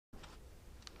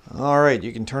All right,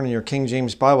 you can turn in your King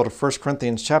James Bible to 1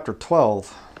 Corinthians chapter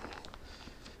 12.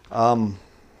 I've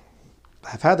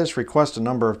had this request a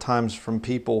number of times from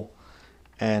people,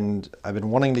 and I've been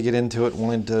wanting to get into it,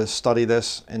 wanting to study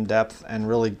this in depth and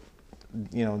really,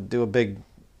 do a big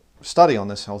study on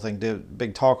this whole thing, do a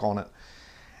big talk on it.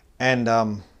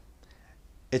 And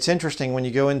it's interesting when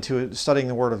you go into studying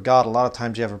the Word of God, a lot of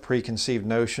times you have a preconceived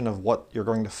notion of what you're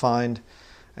going to find,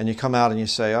 and you come out and you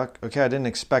say, okay, I didn't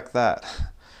expect that.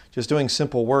 Just doing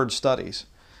simple word studies.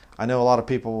 I know a lot of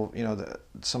people,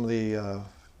 some of the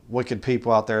wicked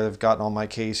people out there that have gotten on my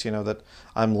case, that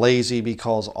I'm lazy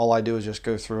because all I do is just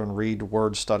go through and read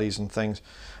word studies and things.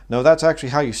 No, that's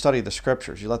actually how you study the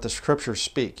Scriptures. You let the Scriptures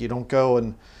speak. You don't go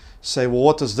and say, well,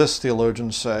 what does this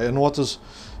theologian say? And what does,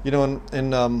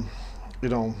 the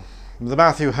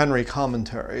Matthew Henry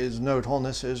commentary, his note on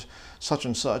this is such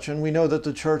and such. And we know that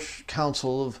the Church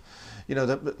Council of,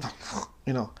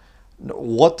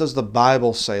 what does the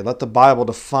Bible say? Let the Bible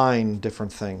define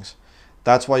different things.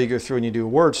 That's why you go through and you do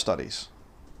word studies.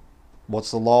 What's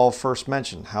the law first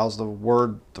mentioned? How's the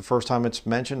word the first time it's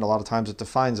mentioned? A lot of times it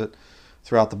defines it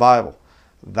throughout the Bible.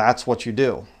 That's what you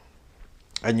do.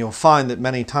 And you'll find that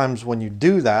many times when you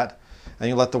do that and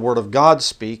you let the Word of God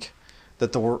speak,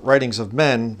 that the writings of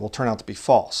men will turn out to be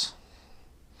false.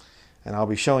 And I'll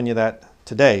be showing you that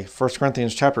today. 1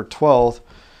 Corinthians chapter 12,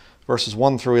 verses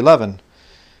 1 through 11.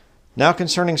 Now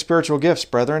concerning spiritual gifts,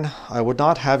 brethren, I would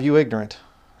not have you ignorant.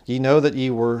 Ye know that ye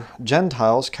were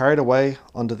Gentiles carried away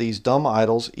unto these dumb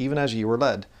idols, even as ye were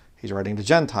led. He's writing to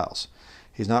Gentiles.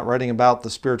 He's not writing about the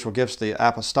spiritual gifts, the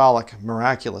apostolic,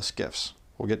 miraculous gifts.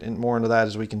 We'll get more into that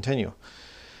as we continue.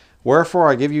 Wherefore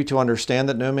I give you to understand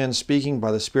that no man speaking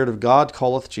by the Spirit of God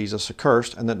calleth Jesus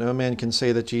accursed, and that no man can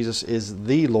say that Jesus is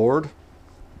the Lord.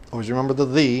 Always remember the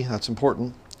 "the," that's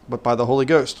important, but by the Holy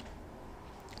Ghost.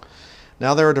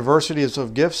 Now there are diversities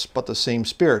of gifts, but the same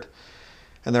Spirit.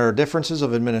 And there are differences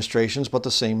of administrations, but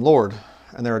the same Lord.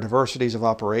 And there are diversities of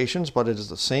operations, but it is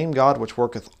the same God which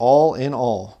worketh all in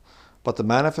all. But the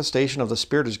manifestation of the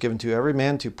Spirit is given to every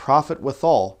man to profit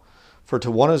withal. For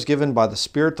to one is given by the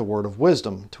Spirit the word of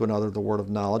wisdom, to another the word of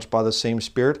knowledge by the same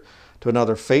Spirit, to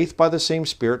another faith by the same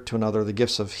Spirit, to another the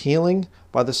gifts of healing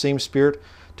by the same Spirit,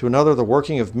 to another the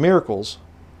working of miracles.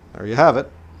 There you have it.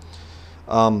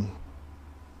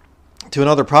 To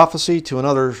another prophecy, to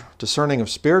another discerning of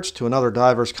spirits, to another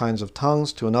divers kinds of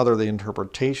tongues, to another the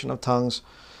interpretation of tongues.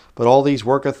 But all these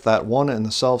worketh that one and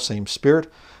the selfsame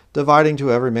Spirit, dividing to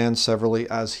every man severally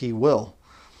as he will.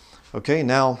 Okay,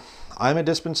 now I'm a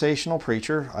dispensational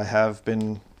preacher. I have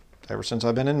been ever since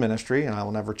I've been in ministry, and I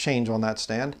will never change on that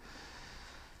stand.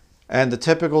 And the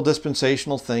typical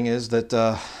dispensational thing is that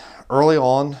early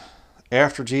on,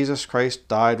 after Jesus Christ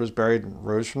died, was buried, and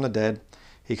rose from the dead,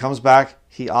 he comes back,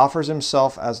 he offers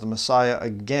himself as the Messiah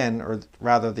again, or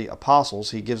rather the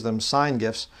apostles. He gives them sign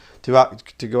gifts to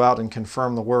go out and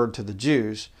confirm the word to the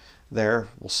Jews there.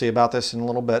 We'll see about this in a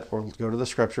little bit. We'll go to the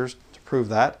Scriptures to prove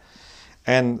that.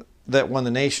 And that when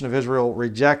the nation of Israel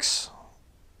rejects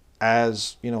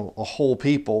as, a whole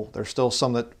people, there's still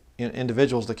some that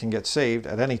individuals that can get saved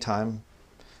at any time.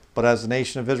 But as the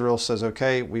nation of Israel says,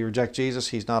 okay, we reject Jesus,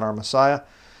 he's not our Messiah,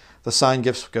 the sign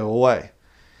gifts go away.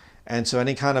 And so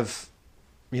any kind of,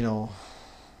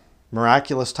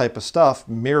 miraculous type of stuff,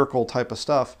 miracle type of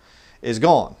stuff is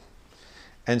gone.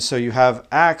 And so you have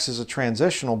Acts as a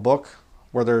transitional book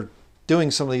where they're doing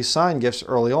some of these sign gifts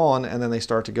early on, and then they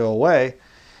start to go away.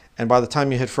 And by the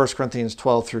time you hit 1 Corinthians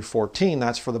 12 through 14,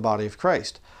 that's for the body of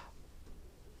Christ.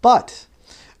 But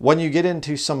when you get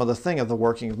into some of the thing of the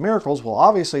working of miracles, well,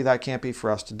 obviously that can't be for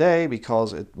us today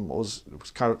because it was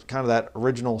kind of that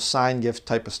original sign gift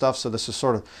type of stuff. So this is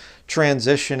sort of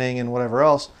transitioning and whatever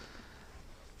else.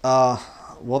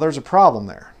 Well, there's a problem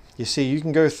there. You see, you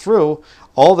can go through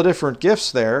all the different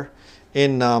gifts there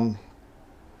in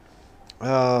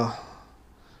verse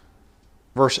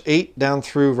 8 down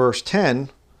through verse 10.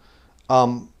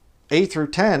 8 through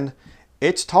 10,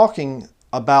 it's talking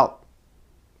about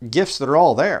gifts that are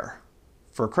all there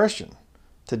for a Christian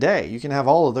today. You can have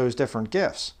all of those different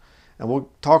gifts. And we'll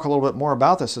talk a little bit more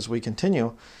about this as we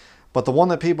continue. But the one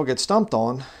that people get stumped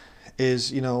on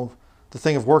is, the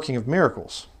thing of working of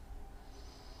miracles.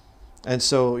 And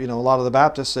so, a lot of the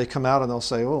Baptists, they come out and they'll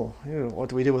say, oh, what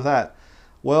do we do with that?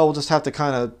 Well, we'll just have to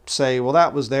kind of say, well,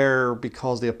 that was there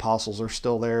because the apostles are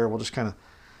still there. We'll just kind of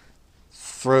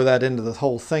throw that into the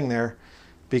whole thing there.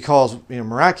 Because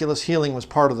miraculous healing was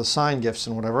part of the sign gifts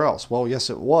and whatever else. Well, yes,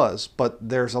 it was, but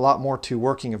there's a lot more to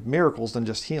working of miracles than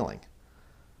just healing.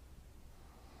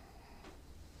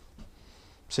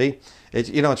 See, it's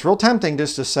real tempting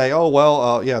just to say, oh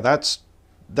well, yeah, that's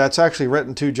actually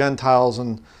written to Gentiles,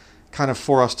 and kind of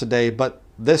for us today, but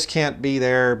this can't be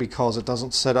there because it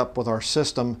doesn't set up with our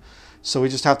system. So we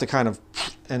just have to kind of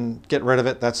and get rid of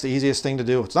it. That's the easiest thing to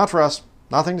do. It's not for us.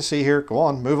 Nothing to see here. Go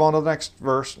on, move on to the next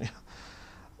verse.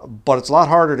 But it's a lot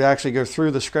harder to actually go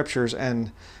through the scriptures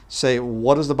and say,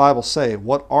 what does the Bible say?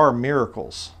 What are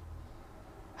miracles?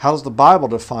 How does the Bible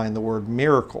define the word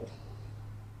miracle?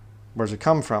 Where does it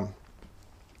come from?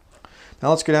 Now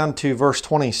let's go down to verse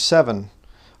 27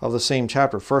 of the same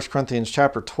chapter. 1 Corinthians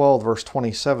chapter 12, verse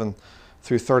 27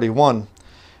 through 31.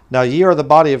 Now ye are the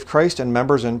body of Christ and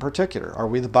members in particular. Are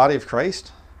we the body of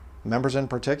Christ? Members in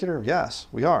particular? Yes,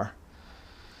 we are.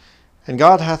 And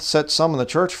God hath set some in the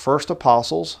church, first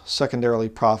apostles, secondarily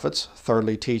prophets,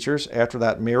 thirdly teachers, after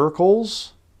that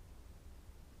miracles.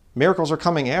 Miracles are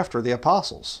coming after the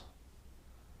apostles.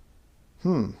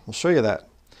 We'll show you that.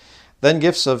 Then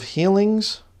gifts of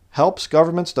healings, helps,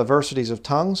 governments, diversities of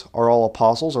tongues. Are all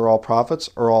apostles, are all prophets,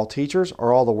 are all teachers,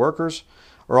 are all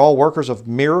workers of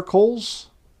miracles?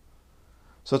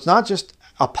 So it's not just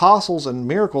apostles and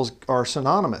miracles are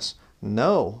synonymous.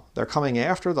 No, they're coming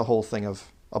after the whole thing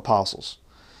of apostles.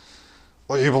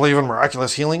 Well, you believe in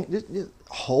miraculous healing?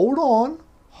 Hold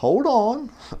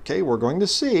on. Okay, we're going to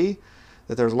see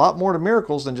that there's a lot more to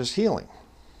miracles than just healing.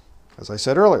 As I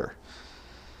said earlier.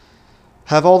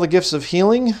 Have all the gifts of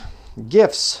healing?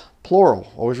 Gifts,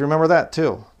 plural. Always remember that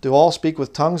too. Do all speak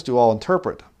with tongues? Do all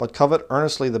interpret? But covet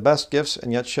earnestly the best gifts,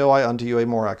 and yet show I unto you a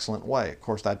more excellent way. Of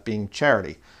course, that being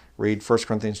charity. Read 1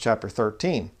 Corinthians chapter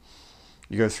 13.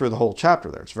 You go through the whole chapter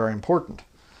there. It's very important.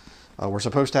 We're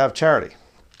supposed to have charity.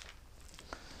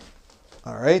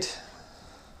 All right.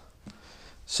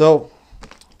 So,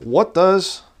 what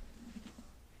does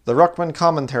the Ruckman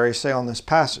commentary say on this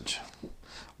passage?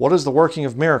 What is the working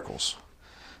of miracles?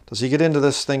 Does he get into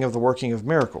this thing of the working of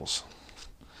miracles?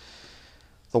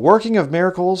 The working of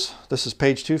miracles, this is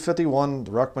page 251,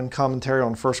 the Ruckman commentary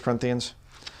on 1 Corinthians.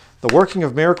 The working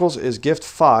of miracles is gift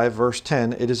 5, verse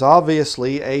 10. It is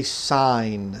obviously a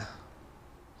sign.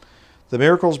 The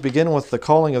miracles begin with the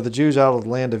calling of the Jews out of the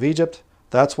land of Egypt.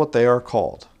 That's what they are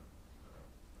called.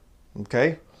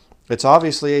 Okay? It's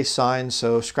obviously a sign,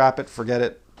 so scrap it, forget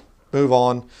it, move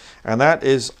on. And that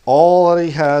is all that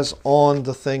he has on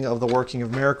the thing of the working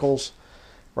of miracles.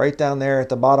 Right down there at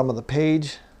the bottom of the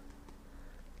page.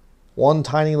 One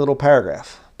tiny little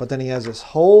paragraph. But then he has this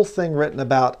whole thing written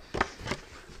about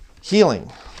healing.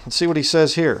 Let's see what he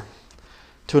says here.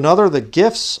 To another, the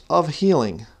gifts of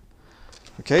healing.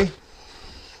 Okay?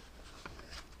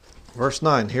 Verse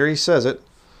 9, here he says it,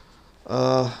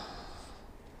 right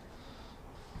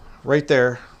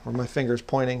there where my finger's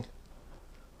pointing.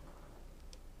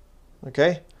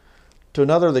 Okay? To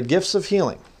another, the gifts of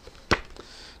healing.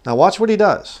 Now watch what he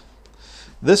does.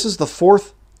 This is the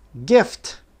fourth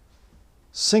gift,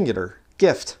 singular,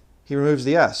 gift. He removes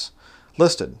the S,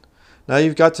 listed. Now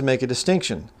you've got to make a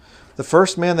distinction. The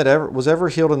first man that was ever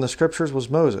healed in the scriptures was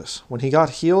Moses. When he got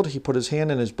healed, he put his hand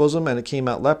in his bosom and it came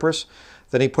out leprous.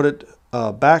 Then he put it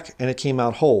back and it came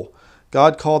out whole.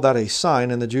 God called that a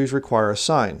sign, and the Jews require a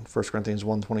sign. 1 Corinthians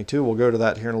 1:22. We'll go to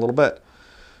that here in a little bit.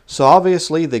 So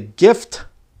obviously the gift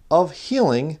of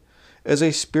healing is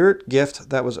a spirit gift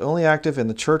that was only active in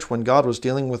the church when God was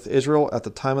dealing with Israel at the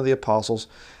time of the apostles,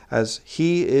 as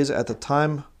he is at the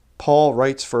time Paul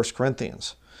writes 1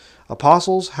 Corinthians.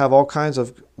 Apostles have all kinds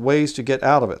of ways to get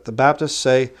out of it. The Baptists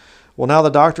say, well, now the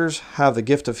doctors have the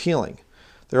gift of healing.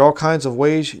 There are all kinds of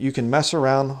ways you can mess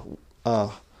around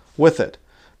with it.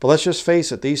 But let's just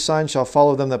face it, these signs shall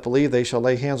follow them that believe. They shall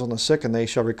lay hands on the sick and they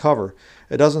shall recover.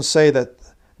 It doesn't say that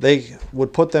they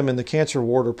would put them in the cancer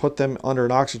ward or put them under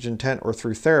an oxygen tent or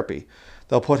through therapy.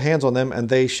 They'll put hands on them and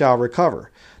they shall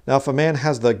recover. Now, if a man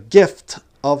has the gift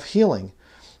of healing,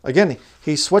 again,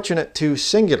 he's switching it to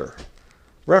singular.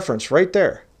 Reference right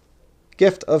there.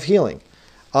 Gift of healing.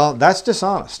 That's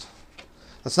dishonest.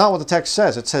 That's not what the text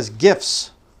says. It says gifts,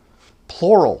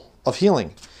 plural, of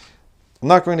healing. I'm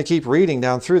not going to keep reading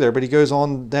down through there, but he goes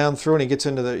on down through and he gets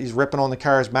into he's ripping on the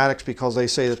charismatics because they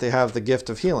say that they have the gift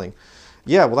of healing.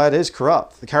 Yeah, well, that is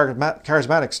corrupt. The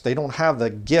charismatics, they don't have the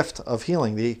gift of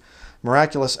healing, the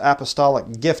miraculous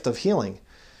apostolic gift of healing.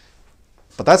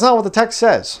 But that's not what the text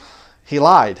says. He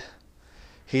lied.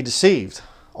 He deceived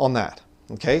on that.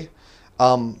 Okay?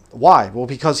 Why? Well,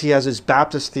 because he has his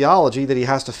Baptist theology that he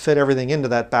has to fit everything into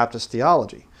that Baptist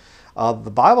theology. The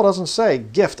Bible doesn't say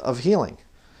gift of healing.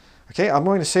 Okay, I'm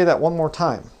going to say that one more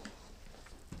time.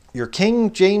 Your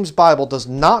King James Bible does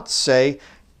not say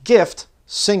gift,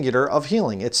 singular, of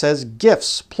healing. It says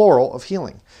gifts, plural, of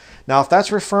healing. Now, if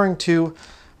that's referring to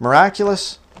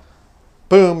miraculous,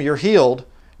 boom, you're healed,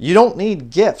 you don't need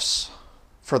gifts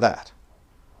for that.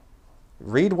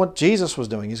 Read what Jesus was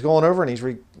doing. He's going over and he's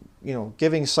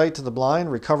giving sight to the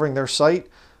blind, recovering their sight.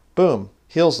 Boom,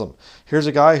 heals them. Here's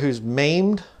a guy who's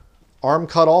maimed, arm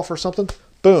cut off or something.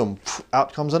 Boom,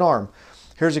 out comes an arm.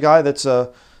 Here's a guy that's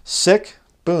sick.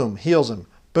 Boom, heals him.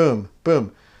 Boom,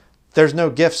 boom. There's no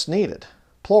gifts needed,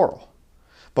 plural.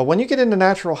 But when you get into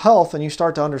natural health and you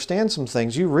start to understand some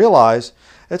things, you realize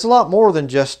it's a lot more than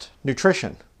just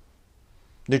nutrition.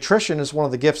 Nutrition is one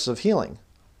of the gifts of healing,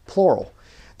 plural.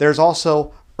 There's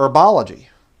also herbology,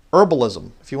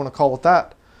 herbalism, if you want to call it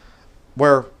that,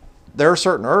 where there are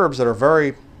certain herbs that are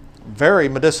very, very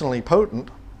medicinally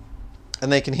potent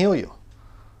and they can heal you.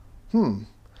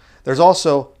 There's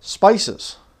also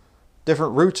spices,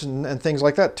 different roots and things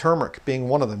like that, turmeric being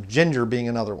one of them, ginger being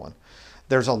another one.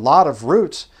 There's a lot of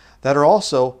roots that are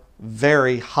also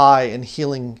very high in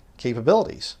healing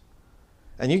capabilities.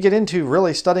 And you get into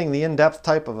really studying the in-depth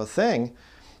type of a thing,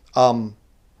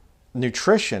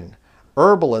 nutrition,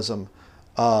 herbalism,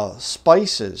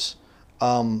 spices,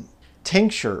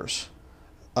 tinctures,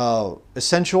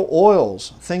 essential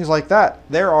oils, things like that.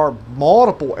 There are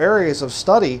multiple areas of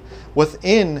study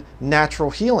within natural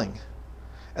healing.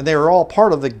 And they are all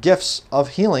part of the gifts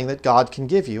of healing that God can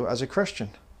give you as a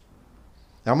Christian.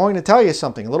 Now I'm going to tell you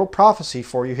something, a little prophecy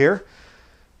for you here.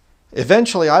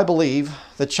 Eventually, I believe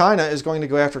that China is going to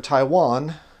go after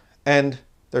Taiwan, and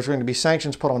there's going to be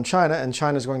sanctions put on China, and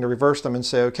China is going to reverse them and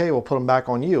say, okay, we'll put them back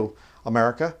on you,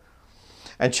 America.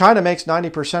 And China makes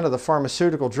 90% of the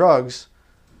pharmaceutical drugs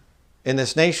in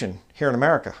this nation, here in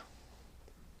America.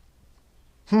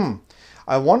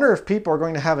 I wonder if people are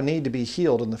going to have a need to be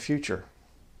healed in the future.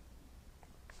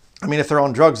 I mean, if they're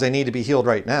on drugs, they need to be healed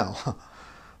right now.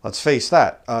 Let's face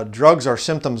that. Drugs are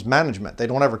symptoms management. They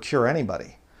don't ever cure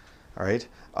anybody. All right.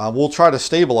 We'll try to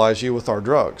stabilize you with our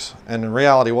drugs. And in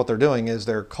reality, what they're doing is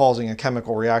they're causing a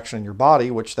chemical reaction in your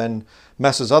body, which then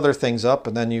messes other things up.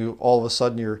 And then you all of a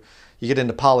sudden you get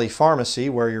into polypharmacy,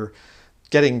 where you're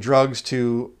getting drugs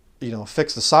to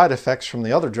fix the side effects from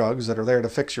the other drugs that are there to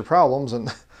fix your problems.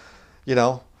 And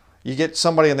you get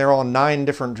somebody and they're on 9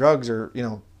 different drugs or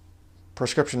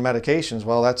prescription medications.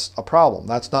 Well, that's a problem.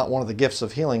 That's not one of the gifts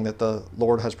of healing that the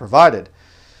Lord has provided.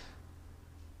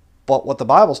 But what the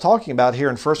Bible's talking about here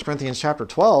in 1 Corinthians chapter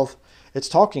 12, it's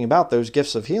talking about those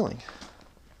gifts of healing.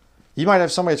 You might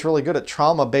have somebody that's really good at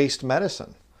trauma-based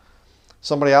medicine.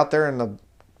 Somebody out there in the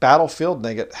battlefield and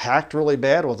they get hacked really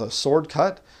bad with a sword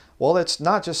cut. Well, it's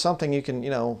not just something you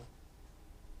can,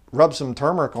 rub some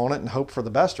turmeric on it and hope for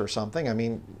the best or something. I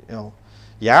mean,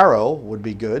 yarrow would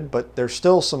be good, but there's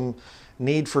still some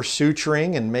need for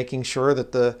suturing and making sure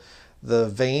that the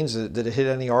veins, did it hit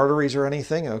any arteries or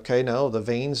anything? Okay, no, the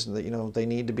veins, they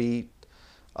need to be,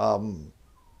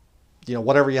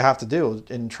 whatever you have to do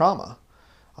in trauma.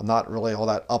 I'm not really all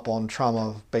that up on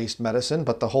trauma-based medicine,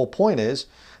 but the whole point is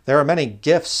there are many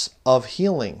gifts of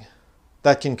healing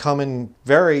that can come in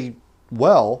very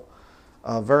well,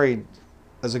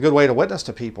 as a good way to witness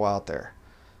to people out there,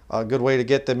 a good way to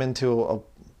get them into a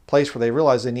place where they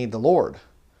realize they need the Lord.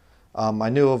 I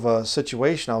knew of a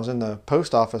situation. I was in the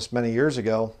post office many years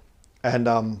ago,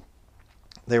 and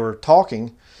they were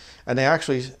talking, and they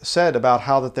actually said about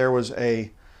how that there was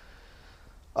there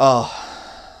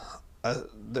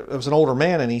was an older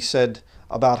man, and he said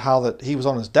about how that he was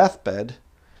on his deathbed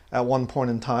at one point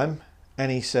in time,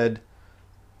 and he said,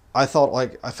 I felt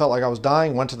like I was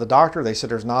dying, went to the doctor. They said,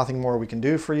 there's nothing more we can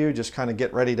do for you. Just kind of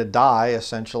get ready to die,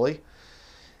 essentially.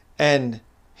 And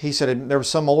he said there was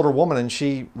some older woman, and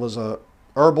she was a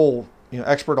herbal,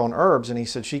 expert on herbs. And he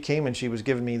said she came and she was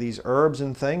giving me these herbs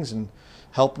and things and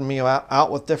helping me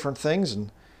out with different things.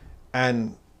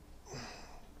 And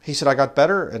he said I got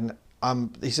better. And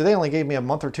he said they only gave me a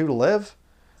month or 2 to live.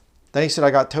 Then he said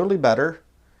I got totally better,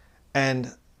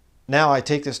 and now I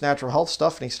take this natural health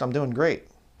stuff. And he said I'm doing great.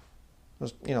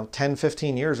 It was 10,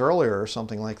 15 years earlier or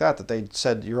something like that they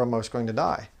said you're almost going to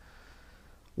die.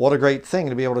 What a great thing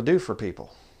to be able to do for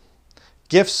people.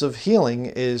 Gifts of healing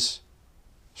is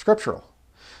scriptural.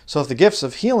 So if the gifts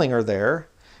of healing are there,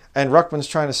 and Ruckman's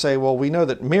trying to say, well, we know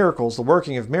that miracles, the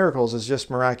working of miracles is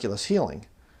just miraculous healing,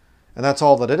 and that's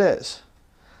all that it is.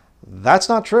 That's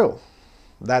not true.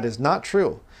 That is not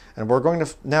true. And we're going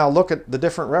to now look at the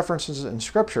different references in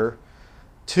Scripture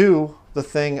to the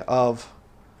thing of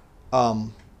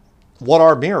what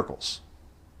are miracles.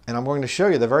 And I'm going to show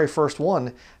you the very first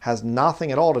one has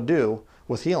nothing at all to do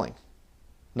with healing.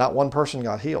 Not one person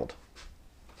got healed.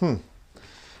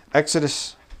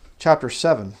 Exodus chapter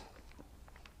 7.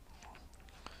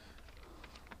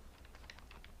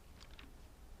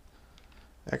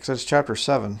 Exodus chapter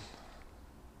 7.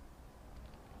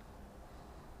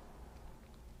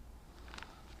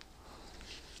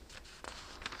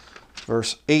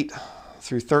 verse 8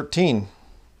 through 13.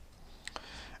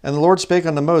 And the Lord spake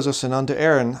unto Moses and unto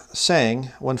Aaron,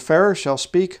 saying, When Pharaoh shall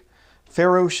speak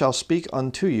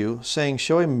unto you, saying,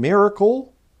 Show a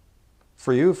miracle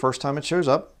for you. First time it shows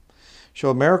up.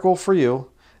 Show a miracle for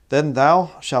you. Then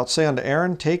thou shalt say unto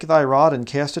Aaron, Take thy rod and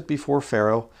cast it before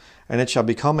Pharaoh, and it shall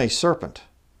become a serpent.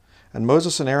 And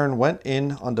Moses and Aaron went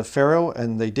in unto Pharaoh,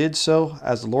 and they did so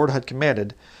as the Lord had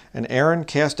commanded. And Aaron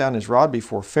cast down his rod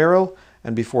before Pharaoh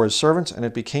and before his servants, and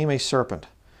it became a serpent.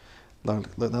 Now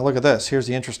look at this. Here's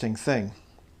the interesting thing.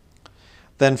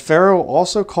 Then Pharaoh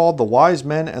also called the wise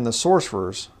men and the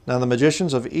sorcerers, now the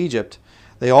magicians of Egypt.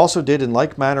 They also did in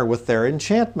like manner with their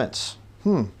enchantments.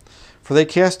 For they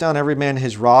cast down every man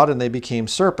his rod, and they became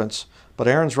serpents. But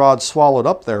Aaron's rod swallowed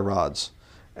up their rods.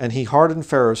 And he hardened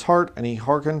Pharaoh's heart, and he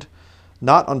hearkened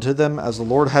not unto them as the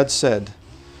Lord had said.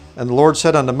 And the Lord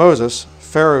said unto Moses,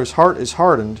 Pharaoh's heart is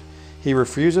hardened. He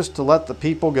refuses to let the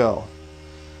people go.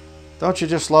 Don't you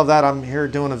just love that? I'm here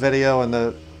doing a video, and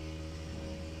the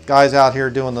guy's out here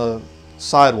doing the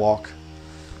sidewalk.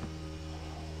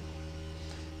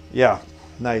 Yeah,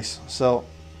 nice. So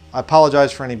I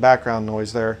apologize for any background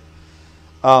noise there.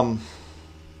 So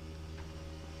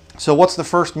what's the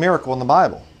first miracle in the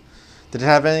Bible? Did it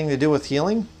have anything to do with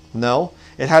healing? No.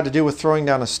 It had to do with throwing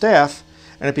down a staff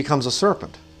and it becomes a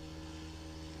serpent.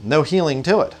 No healing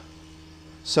to it.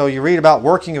 So you read about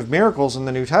working of miracles in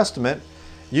the New Testament,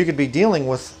 you could be dealing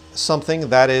with something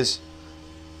that is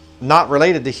not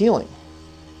related to healing.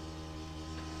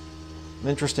 An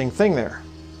interesting thing there.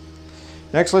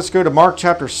 Next, let's go to Mark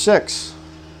chapter 6.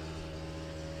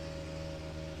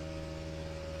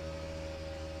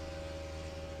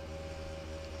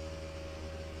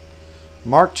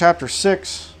 Mark chapter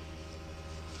 6,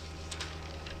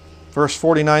 verse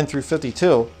 49 through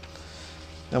 52.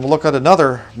 And we'll look at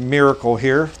another miracle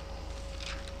here.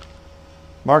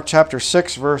 Mark chapter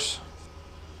 6, verse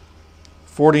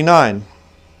 49.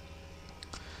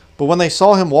 But when they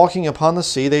saw him walking upon the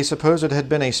sea, they supposed it had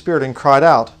been a spirit, and cried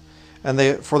out.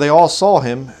 For they all saw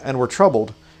him, and were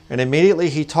troubled. And immediately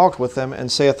he talked with them,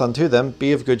 and saith unto them,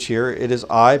 Be of good cheer, it is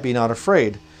I, be not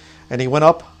afraid. And he went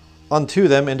up unto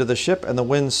them into the ship, and the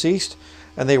wind ceased,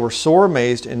 and they were sore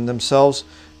amazed in themselves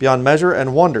beyond measure,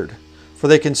 and wondered. For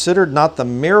they considered not the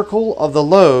miracle of the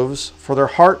loaves, for their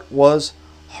heart was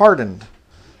hardened.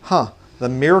 The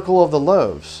miracle of the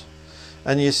loaves.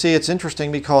 And you see, it's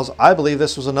interesting because I believe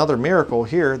this was another miracle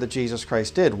here that Jesus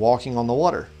Christ did, walking on the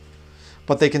water.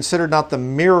 But they considered not the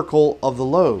miracle of the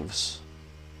loaves.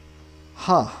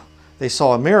 They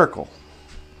saw a miracle.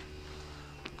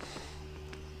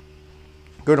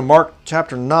 Go to Mark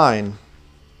chapter 9.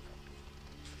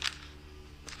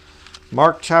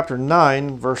 Mark chapter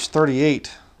 9, verse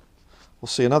 38. We'll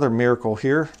see another miracle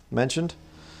here mentioned.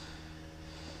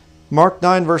 Mark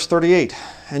 9, verse 38.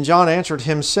 And John answered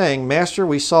him, saying, Master,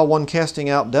 we saw one casting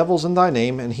out devils in thy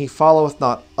name, and he followeth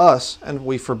not us, and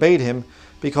we forbade him,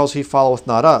 because he followeth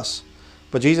not us.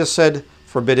 But Jesus said,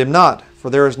 Forbid him not, for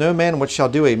there is no man which shall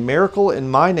do a miracle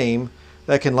in my name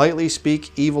that can lightly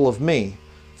speak evil of me.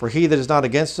 For he that is not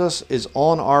against us is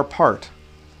on our part.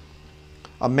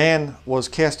 A man was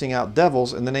casting out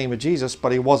devils in the name of Jesus,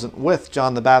 but he wasn't with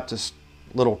John the Baptist's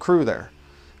little crew there.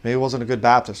 Maybe he wasn't a good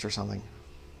Baptist or something.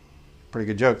 Pretty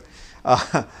good joke.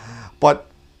 But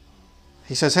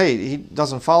he says, hey, he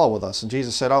doesn't follow with us. And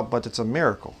Jesus said, oh, but it's a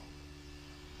miracle.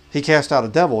 He cast out a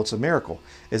devil. It's a miracle.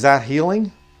 Is that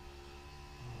healing?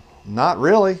 Not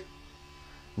really.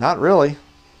 Not really.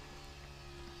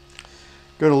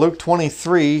 Go to Luke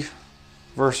 23,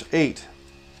 verse 8.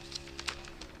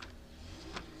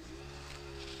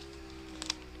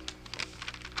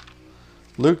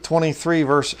 Luke 23,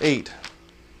 verse 8.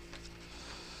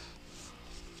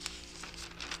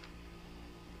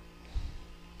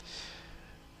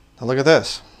 Now look at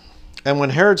this. And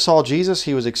when Herod saw Jesus,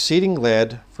 he was exceeding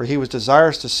glad, for he was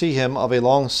desirous to see him of a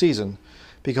long season,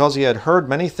 because he had heard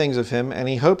many things of him, and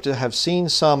he hoped to have seen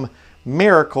some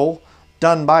miracle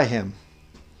done by him.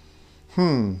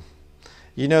 You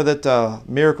know that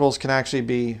miracles can actually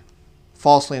be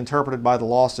falsely interpreted by the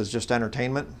lost as just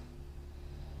entertainment?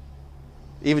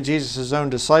 Even Jesus' own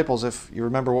disciples, if you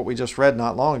remember what we just read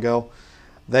not long ago,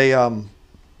 they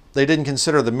didn't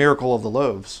consider the miracle of the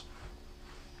loaves.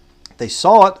 They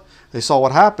saw it. They saw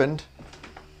what happened,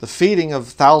 the feeding of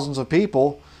thousands of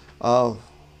people, and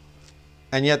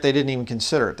yet they didn't even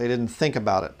consider it. They didn't think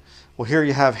about it. Well, here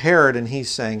you have Herod, and he's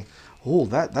saying, oh,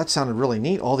 that sounded really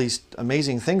neat, all these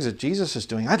amazing things that Jesus is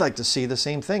doing. I'd like to see the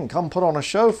same thing. Come put on a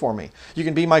show for me. You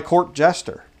can be my court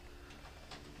jester.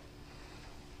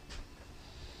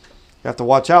 You have to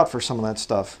watch out for some of that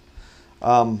stuff.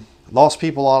 Lost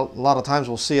people a lot of times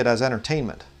will see it as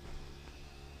entertainment.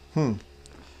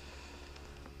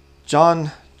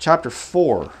 John chapter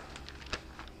 4.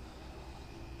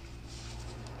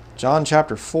 John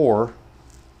chapter 4,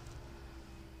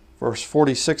 verse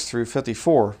 46 through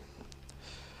 54.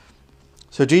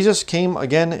 So Jesus came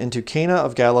again into Cana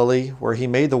of Galilee, where he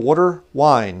made the water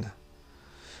wine.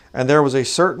 And there was a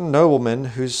certain nobleman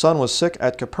whose son was sick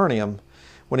at Capernaum.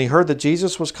 When he heard that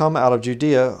Jesus was come out of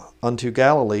Judea unto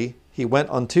Galilee, he went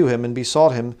unto him and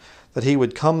besought him that he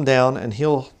would come down and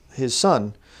heal his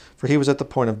son, for he was at the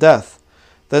point of death.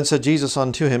 Then said Jesus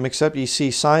unto him, Except ye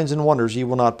see signs and wonders, ye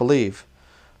will not believe.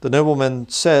 The nobleman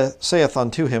saith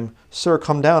unto him, Sir,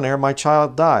 come down ere my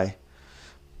child die.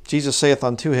 Jesus saith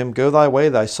unto him, Go thy way,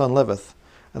 thy son liveth.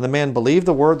 And the man believed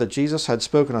the word that Jesus had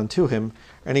spoken unto him,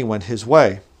 and he went his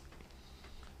way.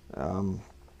 And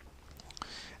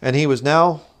he was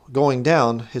now going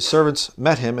down. His servants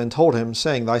met him and told him,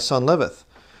 saying, Thy son liveth.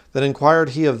 Then inquired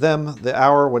he of them the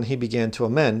hour when he began to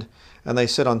amend. And they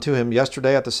said unto him,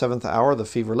 Yesterday at the 7th hour the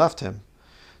fever left him.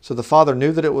 So the father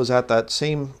knew that it was at the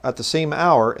same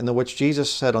hour in the which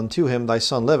Jesus said unto him, Thy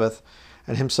son liveth,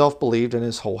 and himself believed in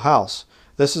his whole house.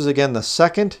 This is again the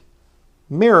second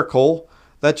miracle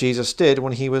that Jesus did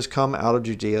when he was come out of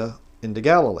Judea into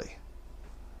Galilee.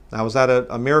 Now, was that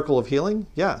a miracle of healing?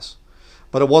 Yes.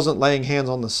 But it wasn't laying hands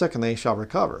on the sick and they shall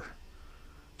recover.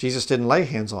 Jesus didn't lay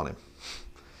hands on him.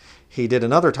 He did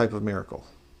another type of miracle.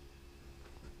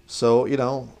 So,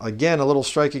 again, a little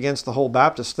strike against the whole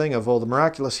Baptist thing of, well, the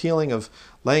miraculous healing of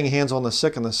laying hands on the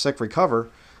sick and the sick recover.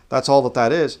 That's all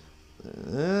that is.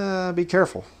 Be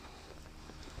careful.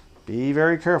 Be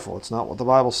very careful. It's not what the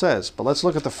Bible says. But let's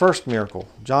look at the first miracle.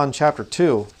 John chapter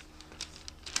 2.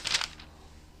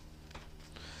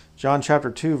 John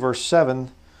chapter 2, verse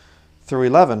 7 through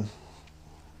 11.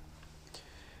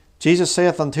 Jesus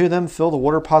saith unto them, Fill the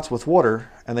water pots with water.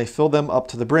 And they filled them up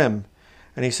to the brim.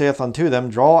 And he saith unto them,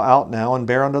 Draw out now, and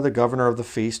bear unto the governor of the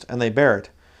feast. And they bare it.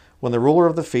 When the ruler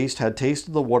of the feast had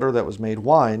tasted the water that was made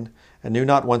wine, and knew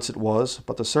not whence it was,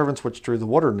 but the servants which drew the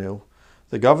water knew,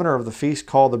 the governor of the feast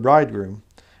called the bridegroom,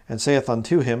 and saith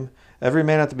unto him, Every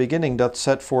man at the beginning doth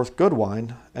set forth good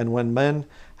wine, and when men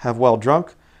have well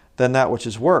drunk, then that which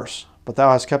is worse. But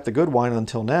thou hast kept the good wine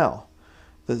until now.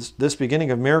 This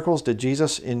beginning of miracles did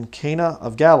Jesus in Cana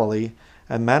of Galilee,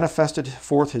 and manifested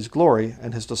forth his glory,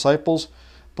 and his disciples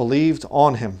believed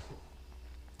on him.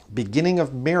 Beginning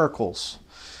of miracles.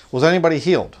 Was anybody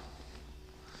healed?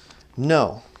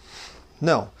 No.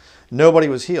 Nobody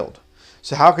was healed.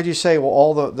 So how could you say, well,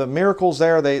 all the miracles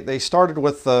there, they started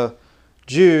with the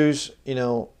Jews,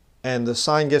 and the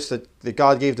sign gifts that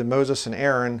God gave to Moses and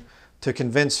Aaron to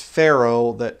convince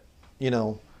Pharaoh that,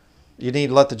 you need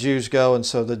to let the Jews go. And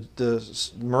so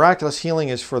the miraculous healing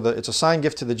is it's a sign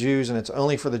gift to the Jews, and it's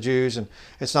only for the Jews, and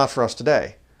it's not for us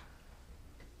today.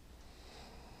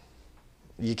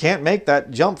 You can't make that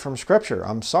jump from Scripture.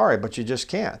 I'm sorry, but you just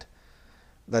can't.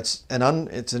 It's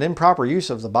an improper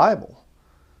use of the Bible.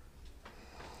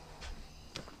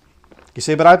 You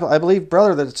say, but I believe,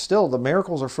 brother, that it's still the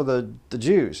miracles are for the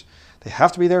Jews. They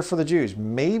have to be there for the Jews.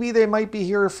 Maybe they might be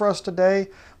here for us today,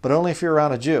 but only if you're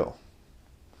around a Jew.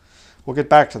 We'll get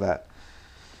back to that.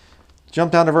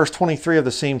 Jump down to verse 23 of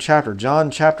the same chapter.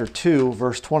 John chapter 2,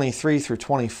 verse 23 through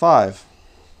 25.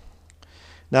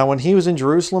 Now when he was in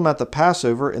Jerusalem at the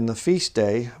Passover in the feast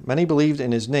day, many believed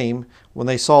in his name when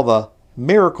they saw the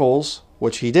miracles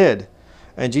which he did.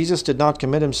 And Jesus did not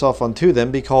commit himself unto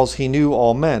them, because he knew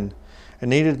all men,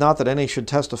 and needed not that any should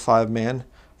testify of man,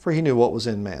 for he knew what was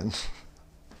in man.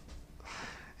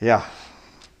 Yeah,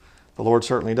 the Lord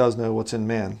certainly does know what's in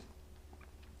man.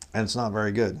 And it's not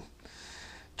very good.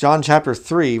 John chapter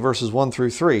 3, verses 1 through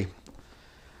 3.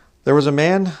 There was a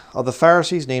man of the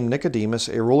Pharisees named Nicodemus,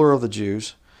 a ruler of the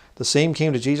Jews. The same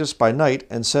came to Jesus by night,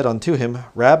 and said unto him,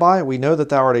 Rabbi, we know that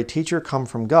thou art a teacher come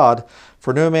from God,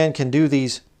 for no man can do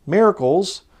these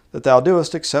miracles that thou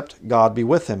doest, except God be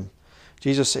with him.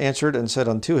 Jesus answered and said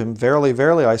unto him, Verily,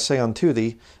 verily, I say unto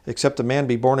thee, except a man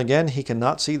be born again, he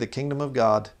cannot see the kingdom of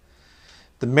God.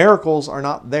 The miracles are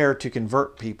not there to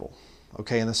convert people.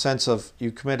 Okay, in the sense of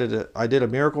I did a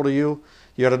miracle to you,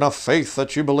 you had enough faith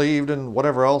that you believed and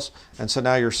whatever else, and so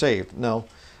now you're saved. No,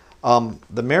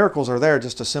 the miracles are there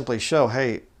just to simply show,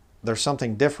 hey, there's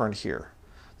something different here.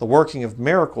 The working of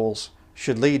miracles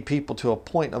should lead people to a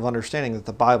point of understanding that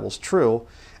the Bible's true,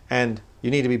 and you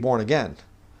need to be born again.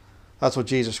 That's what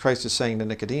Jesus Christ is saying to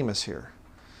Nicodemus here.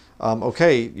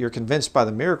 Okay, you're convinced by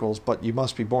the miracles, but you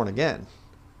must be born again.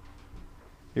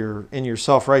 You're in your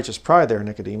self-righteous pride there,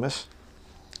 Nicodemus.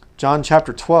 John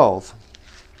chapter 12.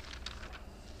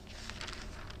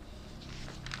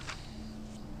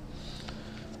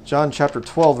 John chapter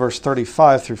 12, verse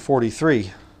 35 through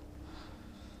 43.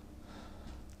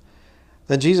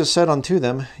 Then Jesus said unto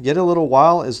them, Yet a little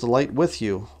while is the light with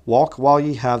you. Walk while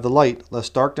ye have the light,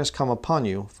 lest darkness come upon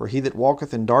you. For he that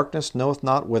walketh in darkness knoweth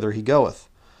not whither he goeth.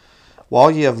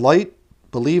 While ye have light,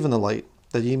 believe in the light,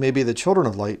 that ye may be the children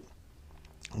of light.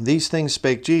 These things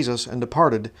spake Jesus, and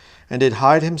departed, and did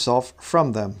hide himself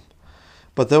from them.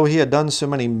 But though he had done so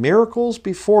many miracles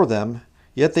before them,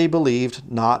 yet they believed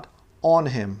not on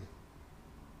him.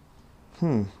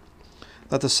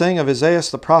 That the saying of Isaiah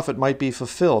the prophet might be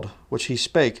fulfilled, which he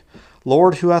spake,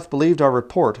 Lord, who hath believed our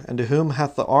report, and to whom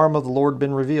hath the arm of the Lord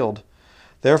been revealed?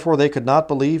 Therefore they could not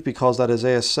believe, because that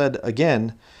Isaiah said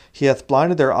again, He hath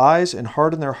blinded their eyes and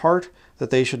hardened their heart, that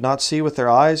they should not see with their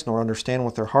eyes, nor understand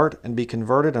with their heart, and be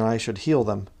converted, and I should heal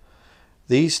them.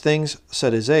 These things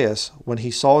said Isaiah, when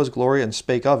he saw his glory, and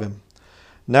spake of him.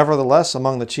 Nevertheless,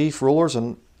 among the chief rulers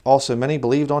and also many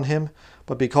believed on him,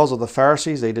 but because of the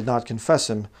Pharisees they did not confess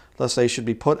him, lest they should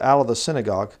be put out of the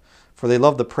synagogue, for they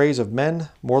love the praise of men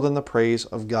more than the praise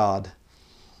of God.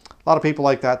 A lot of people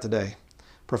like that today.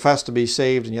 Profess to be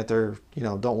saved, and yet they're,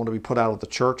 don't want to be put out of the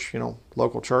church,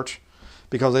 local church,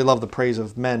 because they love the praise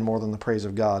of men more than the praise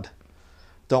of God.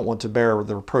 Don't want to bear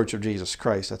the reproach of Jesus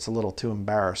Christ. That's a little too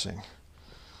embarrassing.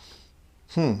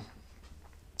 But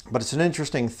it's an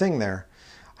interesting thing there,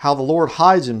 how the Lord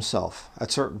hides himself at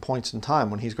certain points in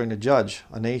time when he's going to judge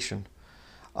a nation.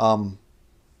 And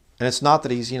it's not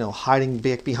that he's, hiding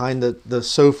back behind the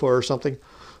sofa or something.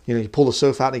 You pull the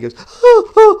sofa out and he goes,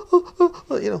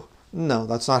 No,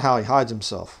 that's not how he hides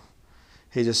himself.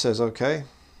 He just says, okay.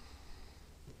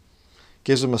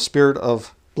 Gives them a spirit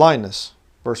of blindness.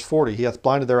 Verse 40, he hath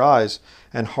blinded their eyes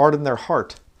and hardened their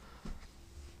heart.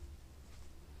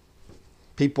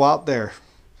 People out there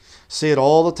see it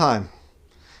all the time.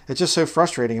 It's just so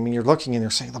frustrating. I mean, you're looking and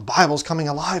you're saying, the Bible's coming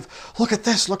alive. Look at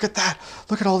this, look at that.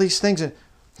 Look at all these things. And,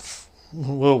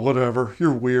 well, whatever.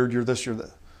 You're weird. You're this, you're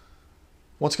that.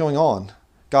 What's going on?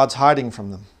 God's hiding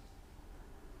from them.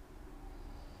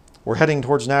 We're heading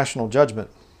towards national judgment.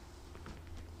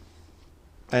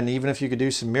 And even if you could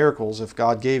do some miracles, if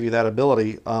God gave you that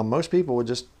ability, most people would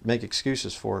just make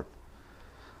excuses for it.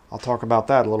 I'll talk about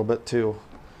that a little bit too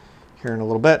here in a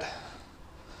little bit.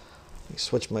 Let me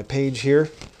switch my page here.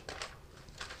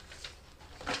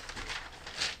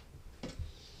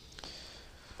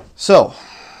 So,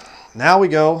 now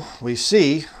we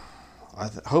see,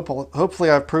 hopefully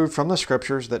I've proved from the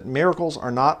scriptures that miracles are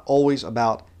not always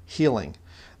about healing.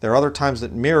 There are other times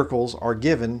that miracles are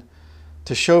given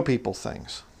to show people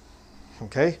things.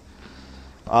 Okay?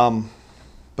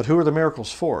 But who are the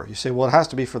miracles for? You say, well, it has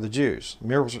to be for the Jews.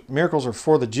 Miracles are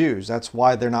for the Jews. That's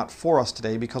why they're not for us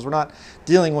today, because we're not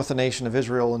dealing with the nation of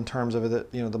Israel in terms of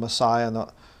the Messiah and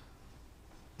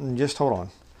the. Just hold on.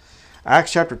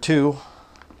 Acts chapter 2.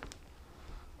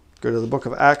 Go to the book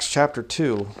of Acts chapter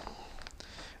 2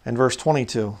 and verse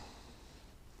 22.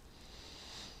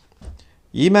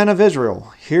 Ye men of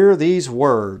Israel, hear these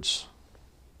words.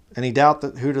 Any doubt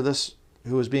that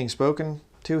who is being spoken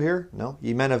to here? No.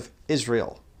 Ye men of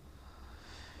Israel.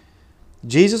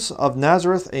 Jesus of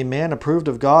Nazareth, a man approved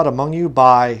of God among you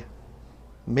by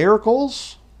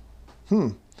miracles,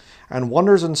 and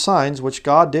wonders and signs which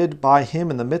God did by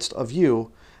him in the midst of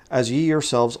you, as ye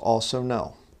yourselves also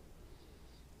know.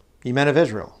 Ye men of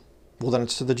Israel. Well, then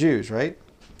it's to the Jews, right?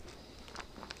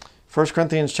 1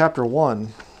 Corinthians chapter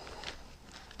 1.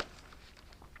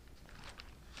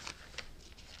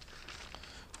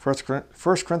 1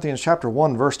 Corinthians chapter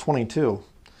 1, verse 22.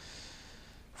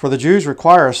 For the Jews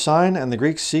require a sign, and the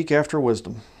Greeks seek after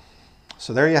wisdom.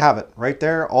 So there you have it. Right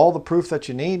there, all the proof that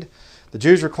you need. The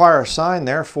Jews require a sign,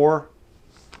 therefore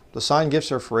the sign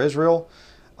gifts are for Israel.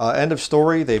 End of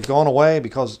story. They've gone away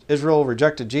because Israel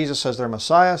rejected Jesus as their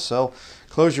Messiah. So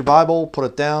close your Bible, put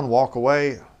it down, walk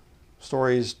away.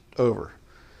 Story's over.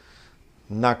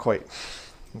 Not quite.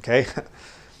 Okay.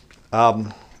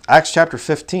 Acts chapter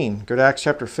 15. Go to Acts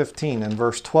chapter 15 and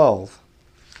verse 12.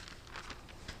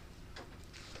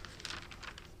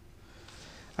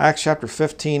 Acts chapter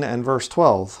 15 and verse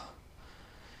 12.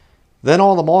 Then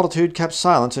all the multitude kept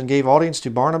silence and gave audience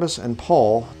to Barnabas and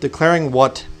Paul, declaring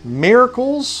what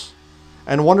miracles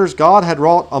and wonders God had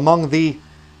wrought among the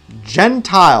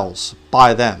Gentiles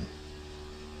by them.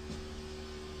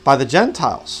 By the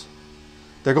Gentiles.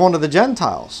 They're going to the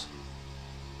Gentiles.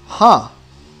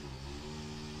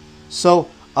 So,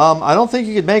 I don't think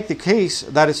you could make the case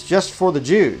that it's just for the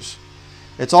Jews.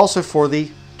 It's also for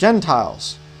the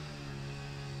Gentiles.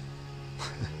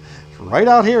 Right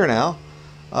out here now.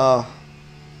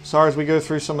 Sorry as we go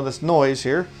through some of this noise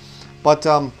here. But,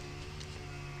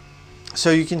 so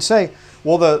you can say,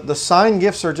 Well, the sign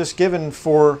gifts are just given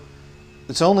for,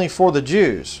 it's only for the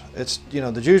Jews. It's,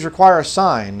 the Jews require a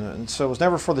sign, and so it was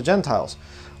never for the Gentiles.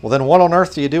 Well, then what on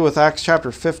earth do you do with Acts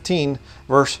chapter 15,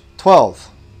 verse 12?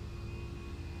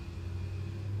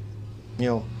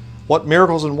 What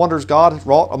miracles and wonders God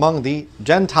wrought among the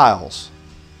Gentiles.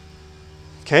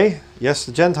 Okay, yes,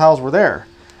 the Gentiles were there.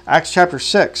 Acts chapter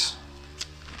 6.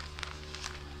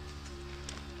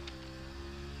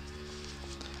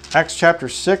 Acts chapter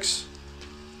 6,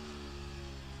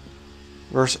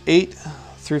 verse 8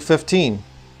 through 15.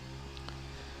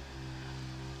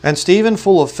 And Stephen,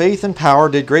 full of faith and power,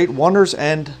 did great wonders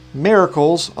and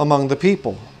miracles among the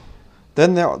people.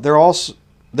 Then there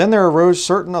arose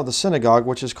certain of the synagogue,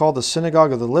 which is called the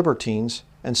synagogue of the Libertines,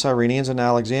 and Cyrenians, and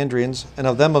Alexandrians, and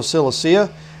of them of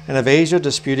Cilicia, and of Asia,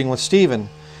 disputing with Stephen.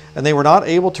 And they were not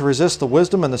able to resist the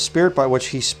wisdom and the spirit by which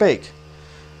he spake.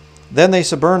 Then they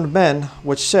suborned men,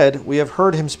 which said, We have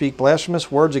heard him speak blasphemous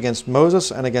words against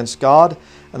Moses and against God.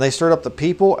 And they stirred up the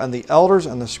people and the elders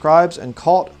and the scribes, and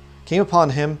came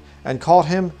upon him, and caught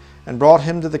him, and brought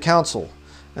him to the council,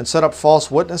 and set up false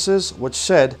witnesses, which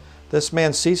said, This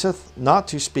man ceaseth not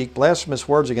to speak blasphemous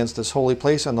words against this holy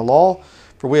place and the law,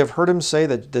 for we have heard him say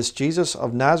that this Jesus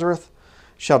of Nazareth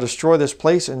shall destroy this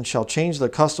place, and shall change the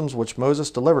customs which Moses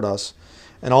delivered us.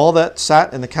 And all that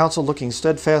sat in the council, looking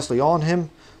steadfastly on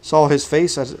him, saw his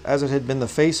face as it had been the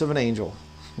face of an angel.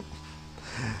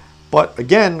 But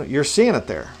again, you're seeing it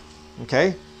there.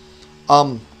 Okay?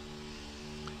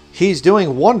 He's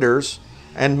doing wonders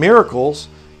and miracles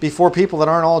before people that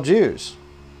aren't all Jews.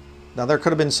 Now, there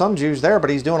could have been some Jews there, but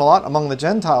he's doing a lot among the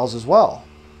Gentiles as well.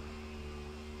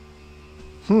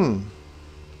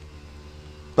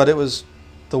 But it was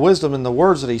the wisdom and the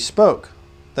words that he spoke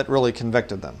that really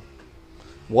convicted them.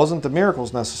 It wasn't the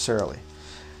miracles necessarily.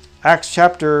 Acts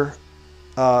chapter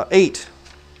 8.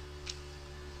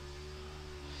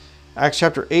 Acts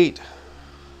chapter 8,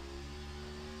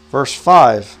 verse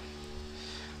 5.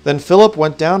 Then Philip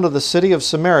went down to the city of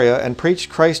Samaria, and preached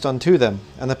Christ unto them.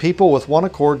 And the people with one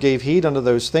accord gave heed unto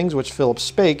those things which Philip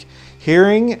spake,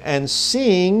 hearing and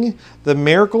seeing the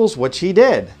miracles which he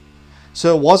did.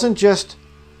 So it wasn't just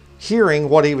hearing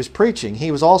what he was preaching.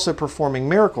 He was also performing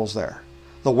miracles there.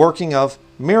 The working of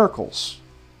miracles.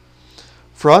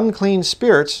 For unclean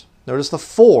spirits, notice the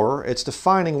for, it's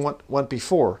defining what went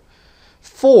before.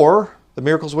 For, the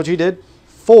miracles which he did,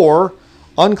 for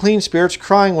unclean spirits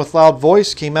crying with loud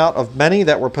voice came out of many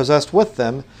that were possessed with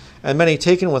them, and many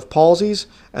taken with palsies,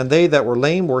 and they that were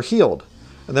lame were healed.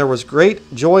 And there was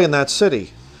great joy in that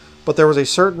city. But there was a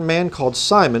certain man called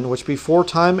Simon, which before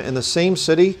time in the same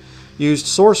city used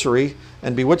sorcery,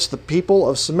 and bewitched the people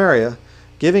of Samaria,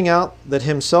 giving out that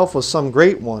himself was some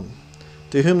great one,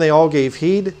 to whom they all gave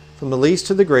heed, from the least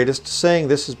to the greatest, saying,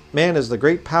 This man is the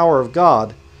great power of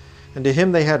God. And to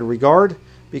him they had regard,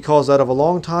 because that of a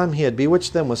long time he had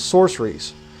bewitched them with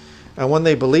sorceries. And when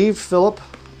they believed Philip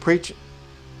preaching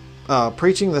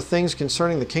the things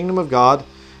concerning the kingdom of God,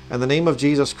 and the name of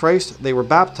Jesus Christ, they were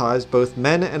baptized, both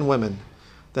men and women.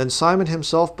 Then Simon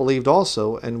himself believed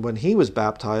also, and when he was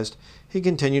baptized, he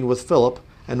continued with Philip,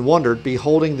 and wondered,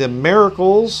 beholding the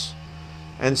miracles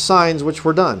and signs which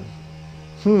were done.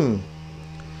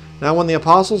 Now when the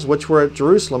apostles which were at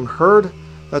Jerusalem heard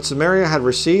that Samaria had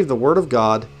received the word of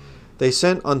God, they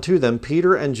sent unto them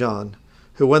Peter and John,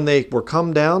 who when they were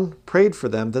come down, prayed for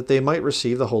them that they might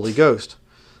receive the Holy Ghost.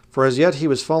 For as yet he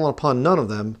was fallen upon none of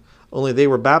them, only they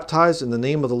were baptized in the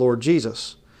name of the Lord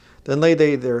Jesus. Then laid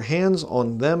they their hands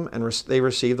on them, and they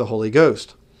received the Holy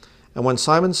Ghost. And when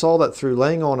Simon saw that through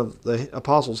laying on of the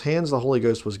apostles' hands the Holy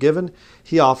Ghost was given,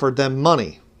 he offered them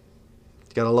money.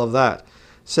 You gotta love that.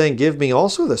 Saying, Give me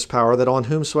also this power, that on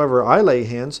whomsoever I lay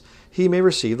hands, he may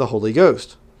receive the Holy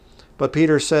Ghost. But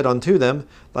Peter said unto them,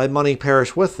 Thy money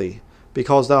perish with thee,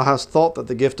 because thou hast thought that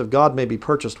the gift of God may be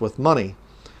purchased with money.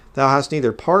 Thou hast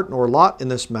neither part nor lot in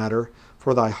this matter,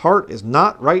 for thy heart is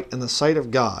not right in the sight of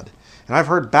God. And I've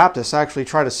heard Baptists actually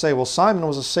try to say, well, Simon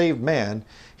was a saved man.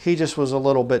 He just was a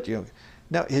little bit,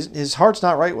 no, his heart's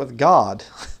not right with God.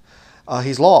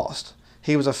 He's lost.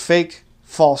 He was a fake,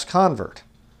 false convert.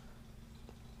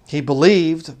 He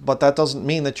believed, but that doesn't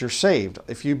mean that you're saved.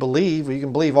 If you believe, you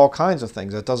can believe all kinds of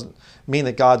things. That doesn't mean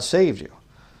that God saved you.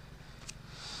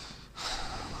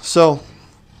 So,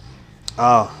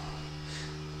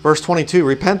 verse 22,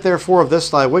 Repent therefore of this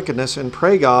thy wickedness, and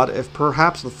pray God, if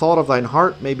perhaps the thought of thine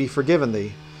heart may be forgiven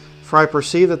thee. For I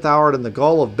perceive that thou art in the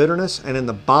gall of bitterness, and in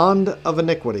the bond of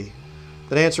iniquity.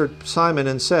 Then answered Simon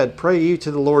and said, Pray ye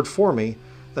to the Lord for me,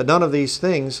 that none of these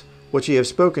things which ye have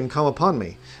spoken come upon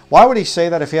me. Why would he say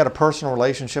that if he had a personal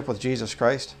relationship with Jesus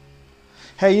Christ?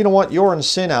 Hey, you know what? You're in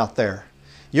sin out there.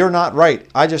 You're not right.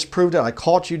 I just proved it. I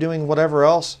caught you doing whatever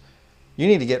else. You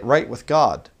need to get right with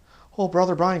God. Oh,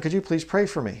 Brother Brian, could you please pray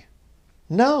for me?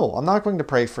 No, I'm not going to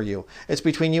pray for you. It's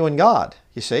between you and God,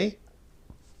 you see.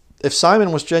 If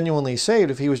Simon was genuinely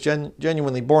saved, if he was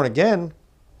genuinely born again,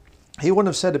 he wouldn't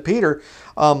have said to Peter,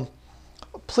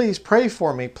 please pray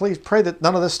for me. Please pray that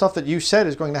none of this stuff that you said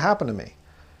is going to happen to me.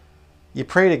 You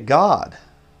pray to God.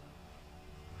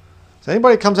 So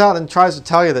anybody comes out and tries to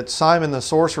tell you that Simon the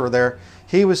sorcerer there,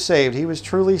 he was saved, he was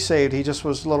truly saved, he just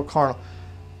was a little carnal,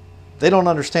 they don't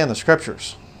understand the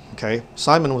scriptures. Okay?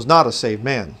 Simon was not a saved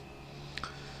man.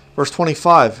 Verse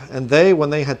 25, and they, when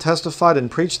they had testified and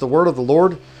preached the word of the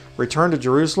Lord, returned to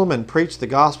Jerusalem and preached the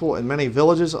gospel in many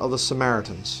villages of the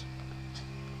Samaritans.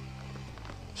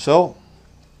 So,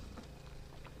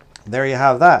 there you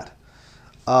have that.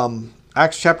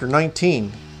 Acts chapter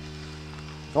 19.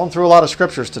 Going through a lot of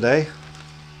scriptures today.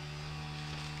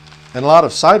 And a lot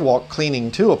of sidewalk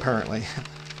cleaning too, apparently.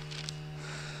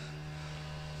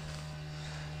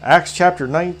 Acts chapter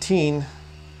 19,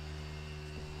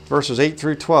 verses 8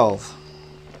 through 12.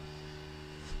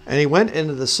 And he went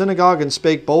into the synagogue and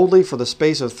spake boldly for the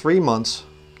space of 3 months,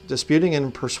 disputing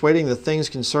and persuading the things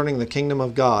concerning the kingdom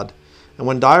of God. And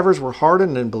when divers were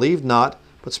hardened and believed not,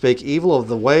 but spake evil of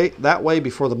that way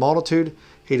before the multitude,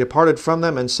 he departed from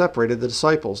them and separated the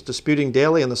disciples, disputing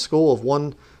daily in the school of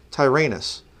one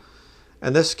Tyrannus.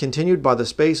 And this continued by the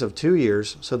space of 2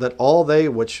 years, so that all they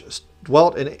which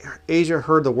dwelt in Asia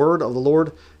heard the word of the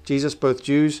Lord Jesus, both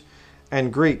Jews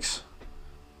and Greeks.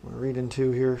 I'll read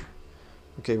into here.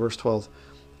 Okay, verse 12.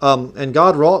 And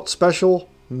God wrought special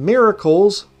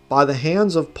miracles by the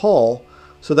hands of Paul,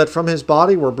 so that from his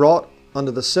body were brought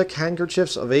unto the sick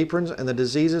handkerchiefs of aprons, and the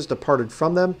diseases departed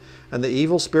from them, and the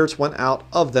evil spirits went out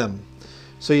of them.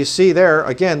 So you see there,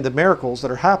 again, the miracles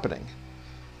that are happening.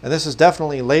 And this is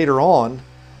definitely later on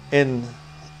in,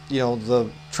 the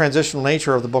transitional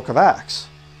nature of the book of Acts.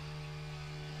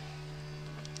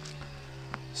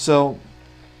 So,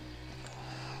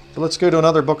 let's go to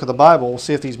another book of the Bible. We'll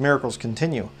see if these miracles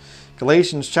continue.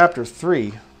 Galatians chapter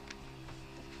 3.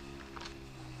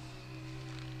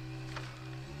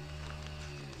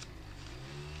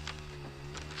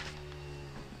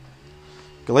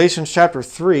 Galatians chapter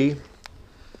 3,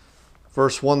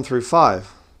 verse 1 through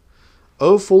 5.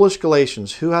 O foolish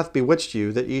Galatians, who hath bewitched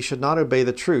you, that ye should not obey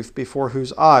the truth, before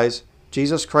whose eyes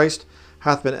Jesus Christ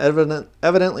hath been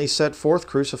evidently set forth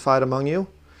crucified among you?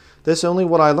 This only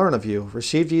would I learn of you.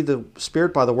 Received ye the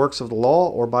Spirit by the works of the law,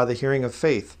 or by the hearing of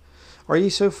faith? Are ye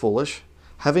so foolish?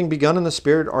 Having begun in the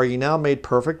Spirit, are ye now made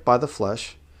perfect by the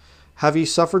flesh? Have ye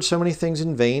suffered so many things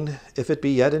in vain, if it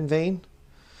be yet in vain?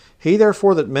 He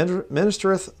therefore that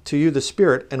ministereth to you the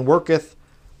Spirit, and worketh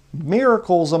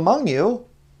miracles among you,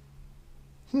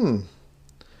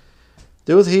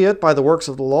 doeth he it by the works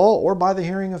of the law, or by the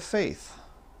hearing of faith?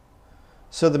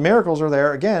 So the miracles are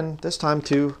there, again, this time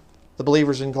to the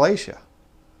believers in Galatia.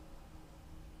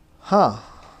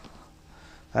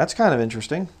 That's kind of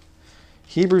interesting.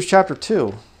 Hebrews chapter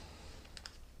 2.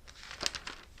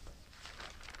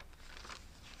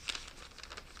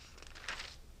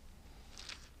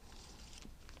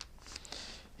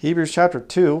 Hebrews chapter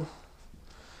 2,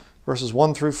 verses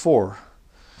 1 through 4.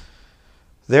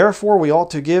 Therefore we ought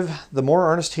to give the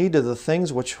more earnest heed to the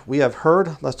things which we have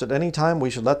heard, lest at any time we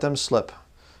should let them slip.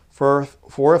 For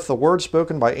if the word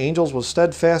spoken by angels was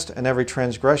steadfast, and every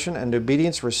transgression and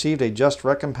obedience received a just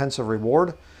recompense of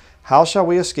reward, how shall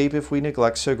we escape if we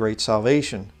neglect so great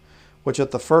salvation, which at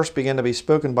the first began to be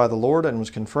spoken by the Lord, and was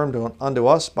confirmed unto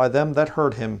us by them that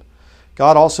heard him?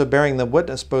 God also bearing them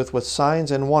witness both with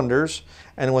signs and wonders,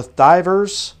 and with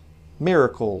divers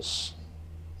miracles,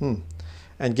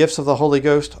 and gifts of the Holy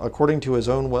Ghost according to his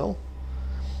own will.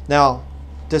 Now,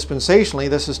 dispensationally,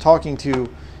 this is talking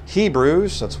to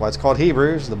Hebrews. That's why it's called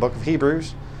Hebrews, the book of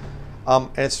Hebrews. And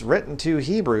it's written to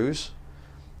Hebrews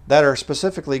that are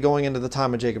specifically going into the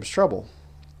time of Jacob's trouble.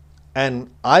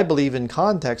 And I believe in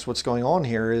context what's going on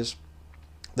here is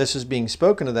this is being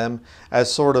spoken to them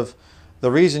as sort of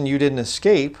the reason you didn't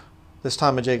escape this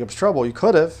time of Jacob's trouble. You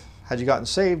could have. Had you gotten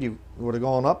saved, you would have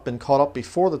gone up and caught up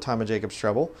before the time of Jacob's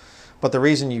trouble. But the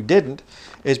reason you didn't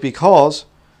is because,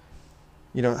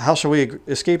 how shall we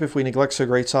escape if we neglect so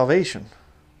great salvation?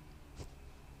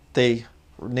 They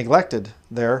neglected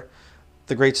the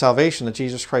great salvation that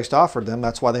Jesus Christ offered them.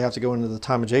 That's why they have to go into the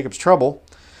time of Jacob's trouble,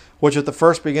 which at the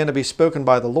first began to be spoken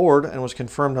by the Lord, and was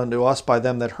confirmed unto us by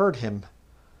them that heard him.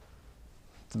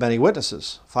 The many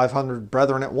witnesses, 500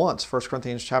 brethren at once. 1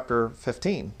 Corinthians chapter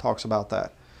 15 talks about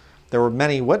that. There were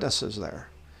many witnesses there.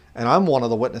 And I'm one of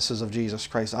the witnesses of Jesus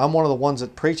Christ. I'm one of the ones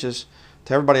that preaches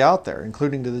to everybody out there,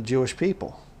 including to the Jewish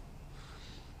people.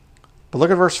 But look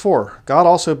at verse 4. God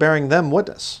also bearing them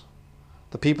witness,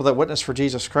 the people that witness for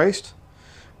Jesus Christ,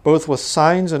 both with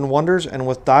signs and wonders and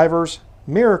with divers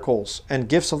miracles and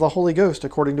gifts of the Holy Ghost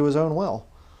according to his own will.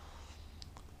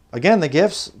 Again, the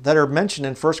gifts that are mentioned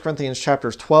in 1 Corinthians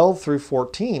chapters 12 through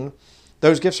 14,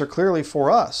 those gifts are clearly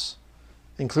for us,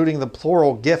 including the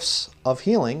plural gifts of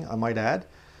healing, I might add,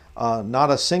 not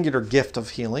a singular gift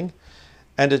of healing.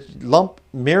 And to lump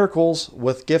miracles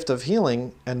with gift of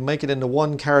healing and make it into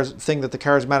one thing that the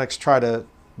charismatics try to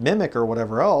mimic or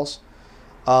whatever else,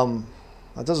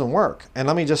 that doesn't work. And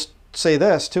let me just say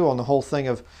this too on the whole thing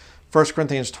of 1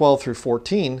 Corinthians 12 through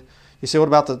 14. You say, what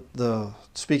about the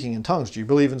speaking in tongues? Do you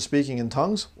believe in speaking in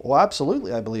tongues? Well,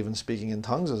 absolutely I believe in speaking in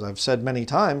tongues. As I've said many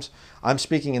times, I'm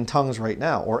speaking in tongues right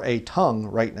now, or a tongue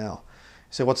right now.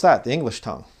 You say, what's that? The English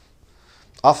tongue.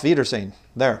 Auf Wiedersehen.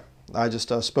 There. I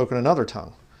just spoke in another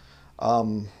tongue.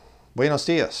 Buenos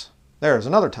dias. There's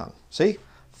another tongue. See?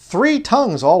 3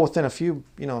 tongues all within a few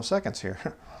seconds here.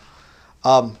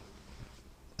 I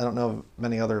don't know of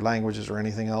many other languages or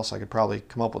anything else. I could probably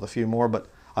come up with a few more, but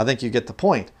I think you get the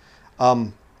point.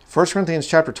 1 Corinthians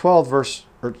chapter 12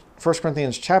 1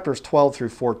 Corinthians chapters 12 through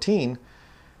 14,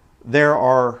 there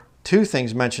are 2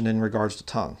 things mentioned in regards to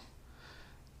tongue.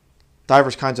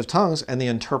 Divers kinds of tongues and the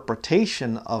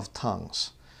interpretation of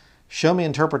tongues. Show me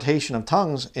interpretation of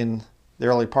tongues in the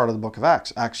early part of the book of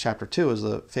Acts. Acts chapter 2 is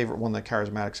the favorite one that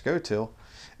charismatics go to.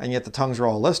 And yet the tongues are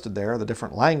all listed there, the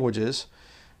different languages,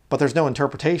 but there's no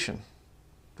interpretation.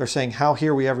 They're saying, how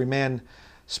hear we every man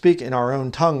speak in our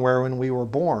own tongue wherein we were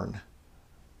born?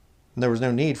 And there was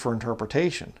no need for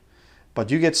interpretation.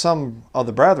 But you get some of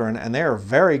the brethren, and they are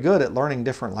very good at learning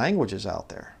different languages out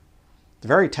there. They're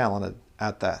very talented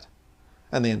at that.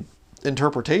 And the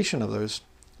interpretation of those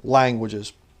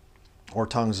languages or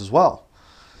tongues as well.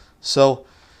 So,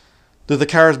 do the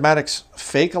charismatics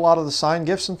fake a lot of the sign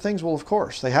gifts and things? Well, of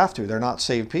course, they have to. They're not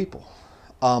saved people.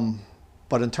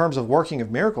 But in terms of working of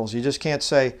miracles, you just can't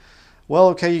say, well,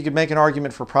 okay, you could make an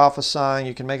argument for prophesying,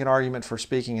 you can make an argument for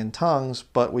speaking in tongues,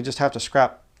 but we just have to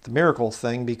scrap the miracle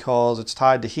thing because it's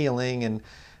tied to healing and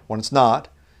when it's not.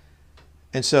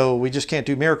 And so we just can't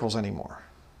do miracles anymore.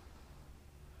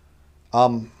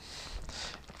 Let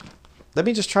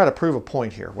me just try to prove a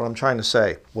point here, what I'm trying to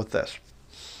say with this.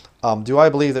 Do I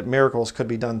believe that miracles could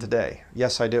be done today?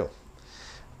 Yes, I do.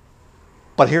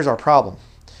 But here's our problem.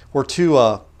 We're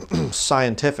too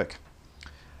scientific.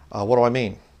 What do I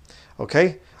mean?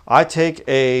 Okay, I take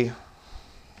do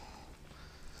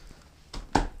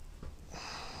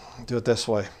it this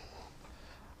way.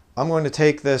 I'm going to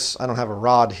take this, I don't have a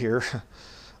rod here.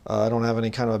 I don't have any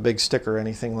kind of a big stick or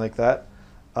anything like that.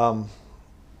 I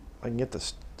can get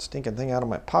this stinking thing out of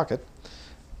my pocket.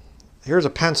 Here's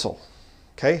a pencil.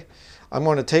 Okay, I'm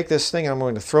going to take this thing, I'm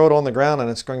going to throw it on the ground, and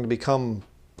it's going to become,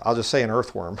 I'll just say, an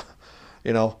earthworm.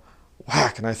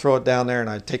 Whack, and I throw it down there, and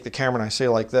I take the camera and I say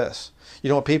like this. You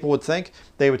know what people would think?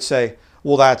 They would say,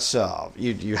 well, that's,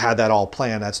 you had that all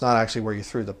planned. That's not actually where you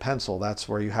threw the pencil. That's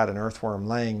where you had an earthworm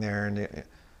laying there. And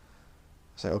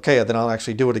say, okay, then I'll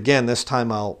actually do it again. This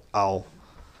time I'll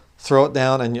throw it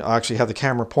down, and I'll actually have the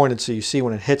camera pointed so you see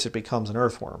when it hits, it becomes an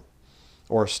earthworm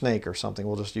or a snake or something.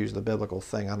 We'll just use the biblical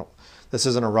thing. This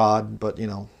isn't a rod, but I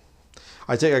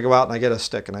go out and I get a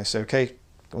stick and I say, okay,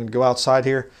 I'm going to go outside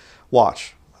here.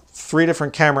 Watch. 3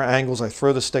 different camera angles. I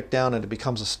throw the stick down and it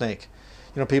becomes a snake.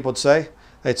 You know what people would say?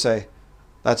 They'd say,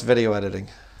 that's video editing.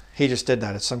 He just did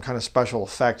that. It's some kind of special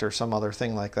effect or some other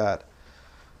thing like that.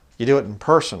 You do it in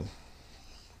person.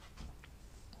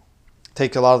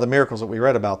 Take a lot of the miracles that we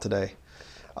read about today.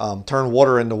 Turn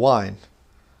water into wine.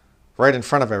 Right in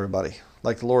front of everybody,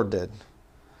 like the Lord did.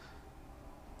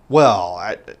 Well,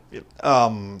 I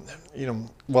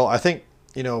think,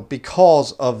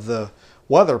 because of the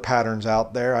weather patterns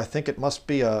out there, I think it must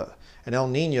be an El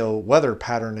Nino weather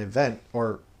pattern event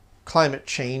or climate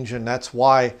change, and that's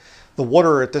why the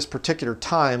water at this particular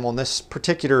time on this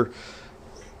particular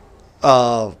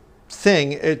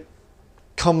thing, it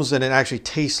comes and it actually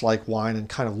tastes like wine and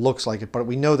kind of looks like it, but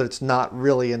we know that it's not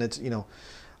really, and it's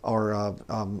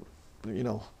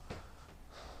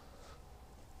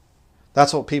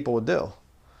that's what people would do.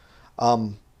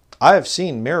 I have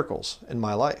seen miracles in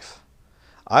my life.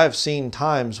 I have seen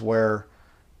times where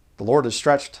the Lord has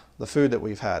stretched the food that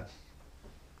we've had,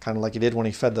 kind of like He did when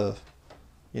He fed the,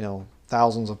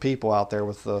 thousands of people out there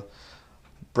with the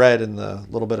bread and the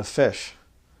little bit of fish.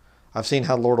 I've seen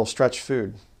how the Lord will stretch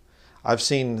food. I've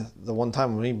seen the one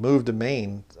time when we moved to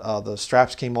Maine, the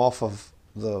straps came off of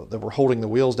that were holding the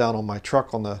wheels down on my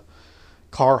truck on the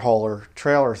car hauler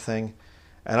trailer thing,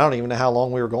 and I don't even know how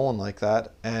long we were going like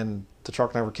that, and the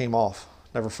truck never came off,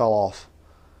 never fell off.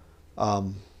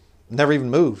 never even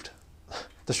moved.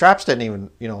 The straps didn't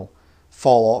even,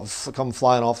 fall off, come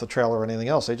flying off the trailer or anything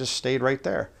else. They just stayed right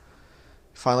there.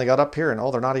 Finally got up here and,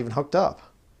 oh, they're not even hooked up.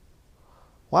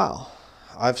 Wow.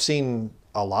 I've seen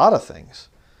a lot of things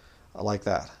like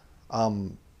that.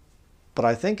 But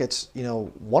I think it's,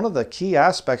 one of the key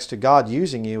aspects to God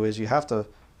using you is you have to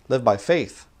live by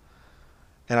faith.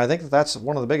 And I think that's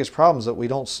one of the biggest problems that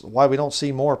why we don't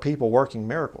see more people working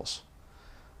miracles.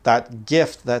 That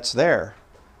gift that's there,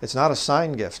 it's not a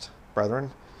sign gift,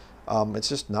 brethren. It's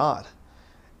just not.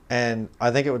 And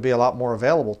I think it would be a lot more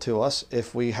available to us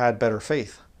if we had better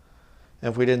faith.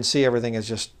 If we didn't see everything as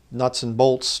just nuts and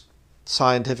bolts,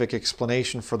 scientific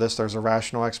explanation for this, there's a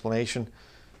rational explanation.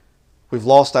 We've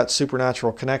lost that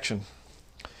supernatural connection.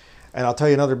 And I'll tell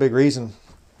you another big reason.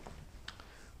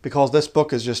 Because this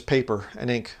book is just paper and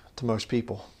ink to most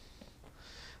people.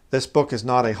 This book is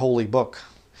not a holy book.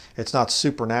 It's not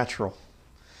supernatural.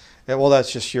 Well,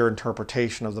 that's just your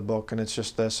interpretation of the book, and it's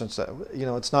just this, and that.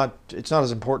 It's not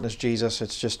as important as Jesus.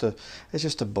 It's just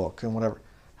a book and whatever.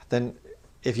 Then,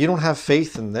 if you don't have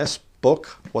faith in this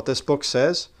book, what this book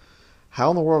says, how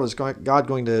in the world is God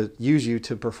going to use you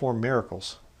to perform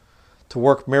miracles, to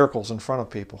work miracles in front of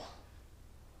people?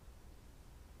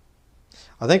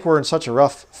 I think we're in such a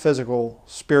rough physical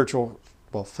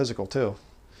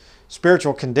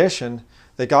condition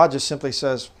that God just simply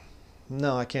says,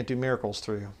 no, I can't do miracles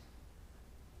through you.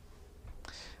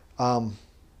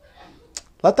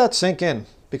 Let that sink in,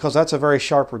 because that's a very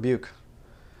sharp rebuke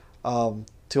to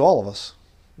all of us.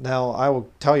 Now, I will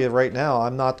tell you right now,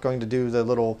 I'm not going to do the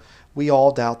little, we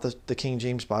all doubt the King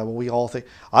James Bible. We all think,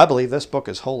 I believe this book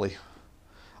is holy.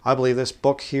 I believe this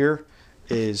book here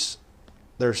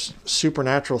there's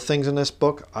supernatural things in this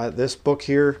book. This book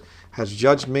here has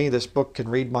judged me. This book can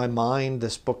read my mind.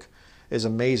 This book is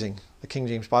amazing. The King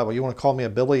James Bible. You want to call me a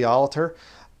bibliolater?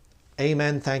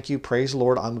 Amen. Thank you. Praise the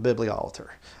Lord. I'm a bibliolater.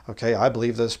 Okay. I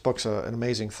believe this book's an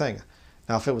amazing thing.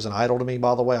 Now, if it was an idol to me,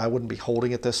 by the way, I wouldn't be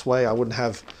holding it this way. I wouldn't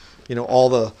have, all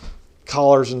the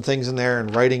collars and things in there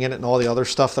and writing in it and all the other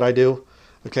stuff that I do.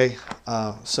 Okay.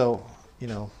 So,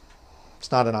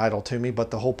 it's not an idol to me,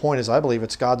 but the whole point is I believe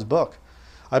it's God's book.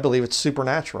 I believe it's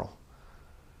supernatural.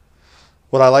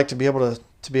 Would I like to be able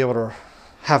to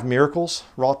have miracles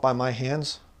wrought by my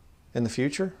hands in the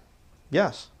future?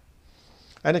 Yes.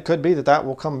 And it could be that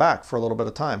will come back for a little bit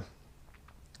of time.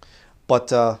 But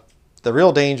the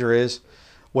real danger is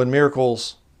when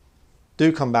miracles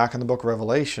do come back in the book of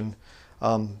Revelation,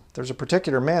 there's a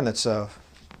particular man that's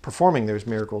performing those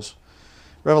miracles.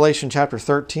 Revelation chapter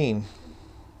 13.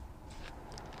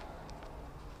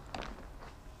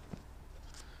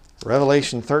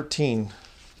 Revelation 13,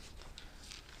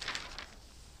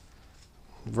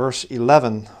 verse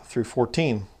 11 through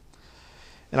 14.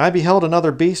 And I beheld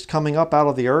another beast coming up out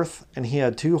of the earth, and he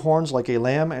had 2 horns like a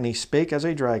lamb, and he spake as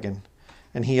a dragon.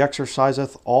 And he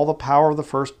exerciseth all the power of the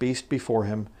first beast before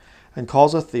him, and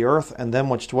causeth the earth and them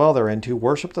which dwell therein to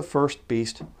worship the first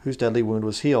beast, whose deadly wound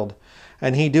was healed.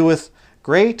 And he doeth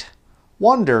great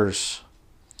wonders,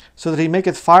 so that he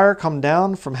maketh fire come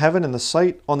down from heaven on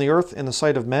the earth in the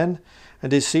sight of men, and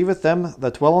deceiveth them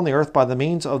that dwell on the earth by the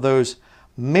means of those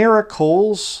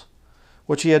miracles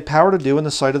which he had power to do in the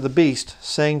sight of the beast,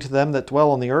 saying to them that dwell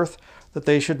on the earth, that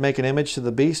they should make an image to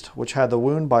the beast, which had the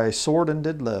wound by a sword and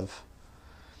did live.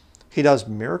 He does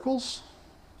miracles?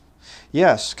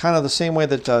 Yes, kind of the same way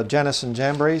that Jannes and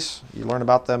Jambres, you learn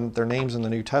about their names in the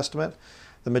New Testament.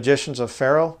 The magicians of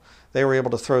Pharaoh, they were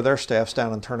able to throw their staffs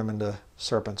down and turn them into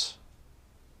serpents.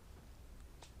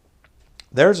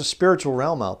 There's a spiritual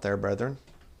realm out there, brethren.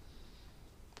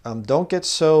 Don't get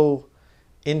so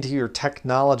into your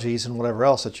technologies and whatever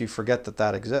else that you forget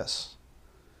that exists.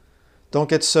 Don't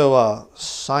get so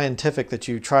scientific that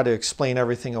you try to explain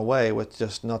everything away with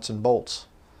just nuts and bolts.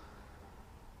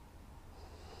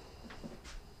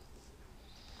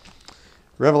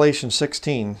 Revelation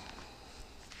 16.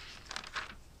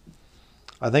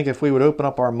 I think if we would open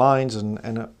up our minds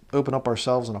and open up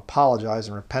ourselves and apologize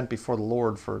and repent before the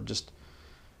Lord for just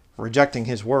rejecting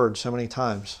His word so many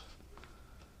times.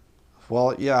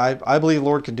 Well, yeah, I believe the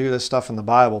Lord can do this stuff in the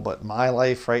Bible, but my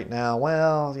life right now,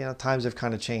 well, times have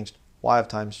kind of changed. Why have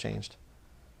times changed?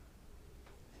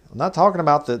 I'm not talking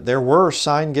about that there were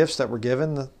sign gifts that were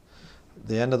given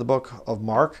the end of the book of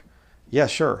Mark. Yeah,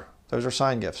 sure. Those are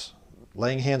sign gifts.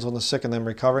 Laying hands on the sick and them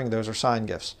recovering, those are sign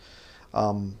gifts.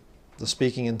 The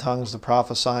speaking in tongues, the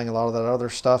prophesying, a lot of that other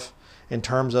stuff in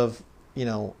terms of,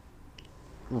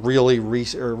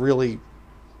 really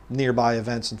nearby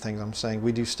events and things. I'm saying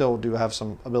we still do have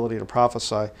some ability to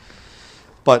prophesy.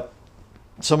 But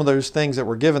some of those things that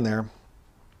were given there,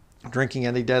 drinking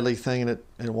any deadly thing and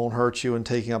it won't hurt you, and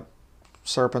taking up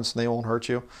serpents and they won't hurt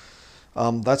you.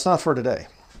 That's not for today.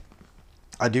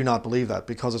 I do not believe that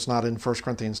because it's not in 1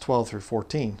 Corinthians 12 through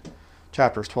 14,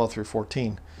 chapters 12 through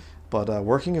 14. But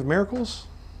working of miracles,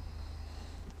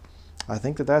 I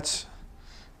think that's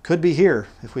could be here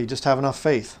if we just have enough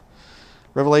faith.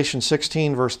 Revelation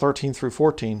 16, verse 13 through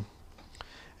 14.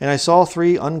 And I saw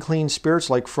 3 unclean spirits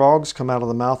like frogs come out of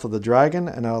the mouth of the dragon,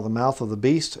 and out of the mouth of the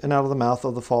beast, and out of the mouth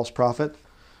of the false prophet.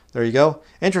 There you go.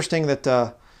 Interesting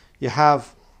that you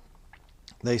have,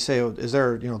 they say, is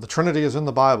there, the Trinity is in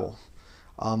the Bible.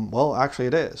 Well, actually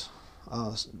it is.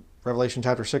 Revelation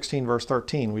chapter 16, verse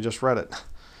 13. We just read it.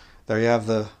 There you have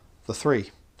the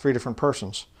three different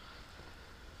persons.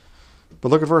 But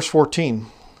look at verse 14.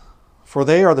 For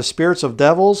they are the spirits of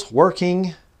devils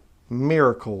working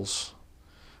miracles,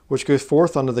 which go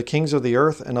forth unto the kings of the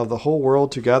earth and of the whole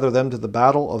world to gather them to the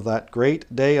battle of that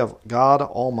great day of God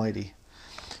Almighty.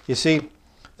 You see,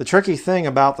 the tricky thing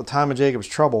about the time of Jacob's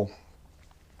trouble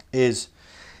is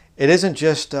it isn't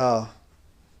just,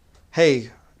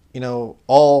 hey,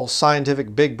 all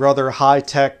scientific big brother,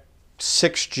 high-tech,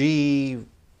 6G,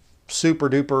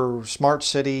 super-duper, smart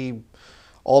city,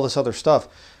 all this other stuff.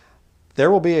 There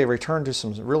will be a return to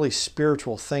some really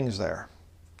spiritual things there.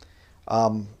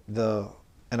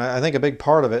 And I think a big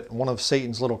part of it, one of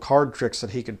Satan's little card tricks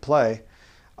that he could play,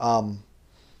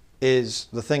 is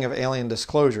the thing of alien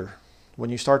disclosure. When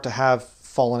you start to have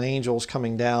fallen angels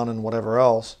coming down and whatever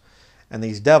else, and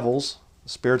these devils,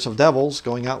 spirits of devils,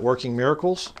 going out working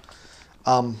miracles,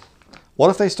 what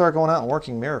if they start going out and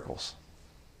working miracles?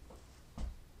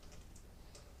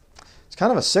 It's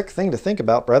kind of a sick thing to think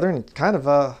about, brethren. Kind of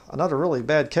another really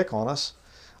bad kick on us.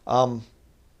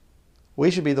 We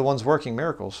should be the ones working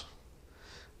miracles.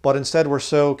 But instead we're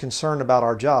so concerned about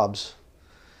our jobs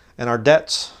and our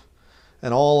debts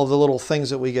and all of the little things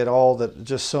that we get, all that are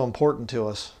just so important to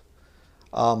us,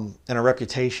 and our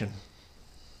reputation.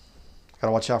 Got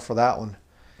to watch out for that one.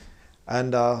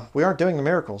 And we aren't doing the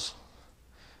miracles.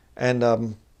 And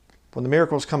when the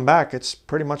miracles come back, it's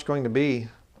pretty much going to be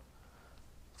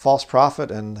false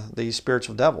prophet and these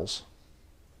spiritual devils.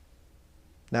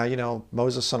 Now,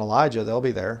 Moses and Elijah, they'll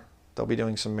be there. They'll be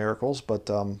doing some miracles, but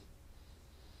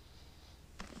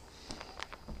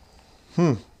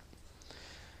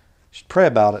should pray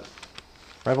about it.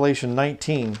 Revelation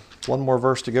 19. One more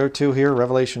verse to go to here.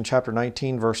 Revelation chapter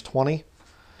 19, verse 20.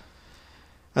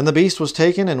 And the beast was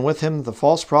taken, and with him the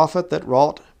false prophet that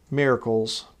wrought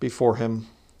miracles before him,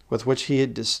 with which he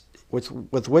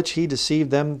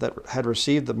deceived them that had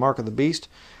received the mark of the beast,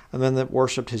 and them that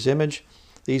worshipped his image.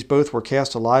 These both were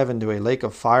cast alive into a lake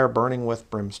of fire burning with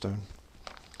brimstone.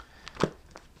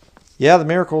 Yeah, the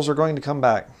miracles are going to come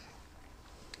back.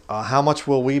 How much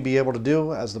will we be able to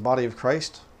do as the body of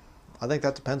Christ? I think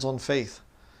that depends on faith.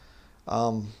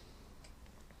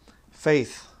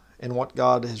 Faith in what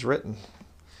God has written.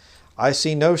 I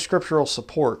see no scriptural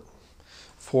support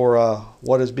for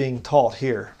what is being taught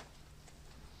here.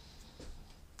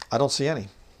 I don't see any.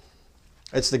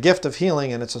 It's the gift of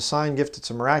healing, and it's a sign gift. It's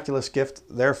a miraculous gift.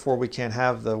 Therefore, we can't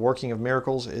have the working of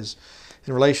miracles is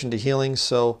in relation to healing,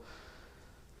 so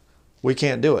we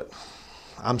can't do it.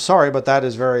 I'm sorry, but that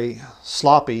is very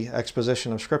sloppy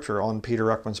exposition of Scripture on Peter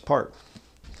Ruckman's part.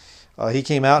 He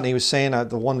came out and he was saying that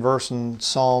the one verse in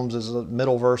Psalms is the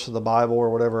middle verse of the Bible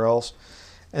or whatever else,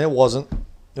 and it wasn't.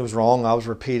 It was wrong. I was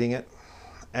repeating it,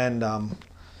 and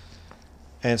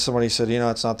somebody said,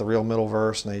 it's not the real middle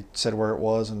verse, and they said where it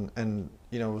was, and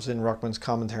it was in Ruckman's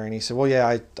commentary, and he said, well,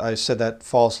 yeah, I said that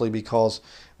falsely because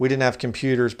we didn't have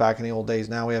computers back in the old days.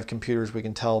 Now we have computers. We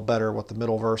can tell better what the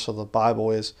middle verse of the Bible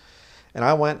is. And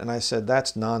I went and I said,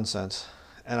 that's nonsense.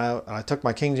 And I took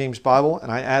my King James Bible and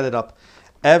I added up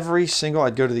every single,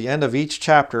 I'd go to the end of each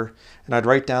chapter and I'd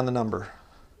write down the number.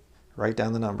 Write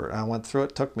down the number. And I went through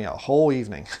it. It took me a whole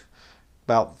evening,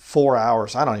 about 4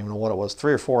 hours. I don't even know what it was,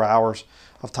 3 or 4 hours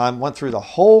of time. Went through the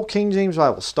whole King James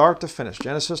Bible, start to finish,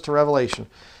 Genesis to Revelation.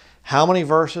 How many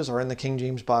verses are in the King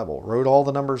James Bible? Wrote all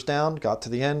the numbers down, got to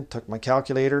the end, took my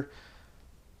calculator,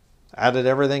 added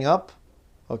everything up.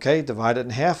 Okay, divide it in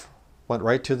half. Went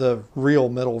right to the real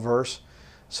middle verse.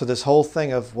 So this whole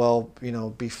thing of, well,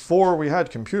 before we had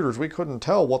computers, we couldn't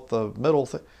tell what the middle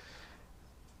thing.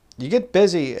 You get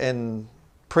busy in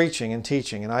preaching and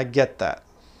teaching, and I get that.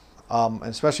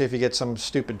 Especially if you get some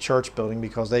stupid church building,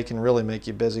 because they can really make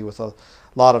you busy with a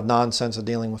lot of nonsense of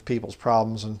dealing with people's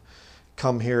problems and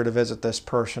come here to visit this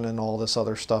person and all this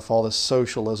other stuff, all this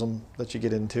socialism that you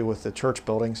get into with the church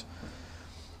buildings.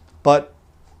 But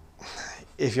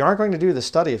if you aren't going to do the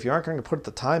study, if you aren't going to put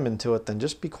the time into it, then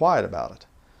just be quiet about it.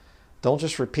 Don't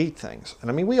just repeat things. And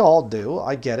I mean, we all do.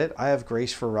 I get it. I have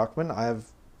grace for Ruckman. I have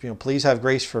please have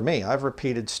grace for me. I've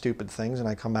repeated stupid things, and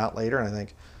I come out later and I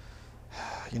think,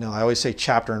 I always say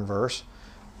chapter and verse.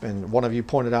 And one of you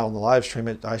pointed out on the live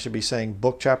stream, I should be saying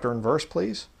book, chapter, and verse,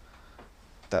 please.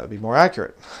 That would be more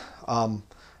accurate.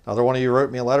 Another one of you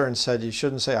wrote me a letter and said you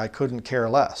shouldn't say I couldn't care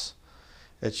less.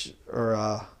 It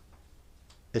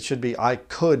should be I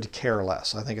could care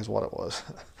less, I think is what it was.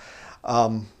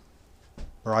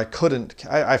 Or I couldn't,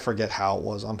 I forget how it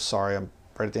was. I'm sorry, I'm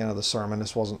right at the end of the sermon.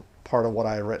 This wasn't part of what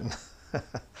I had written.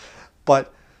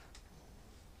 But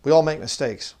we all make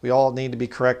mistakes. We all need to be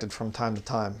corrected from time to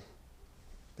time,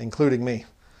 including me.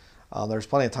 There's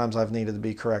plenty of times I've needed to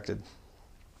be corrected.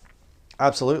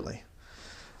 Absolutely.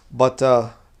 But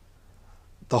the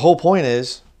whole point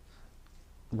is,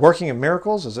 working of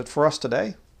miracles, is it for us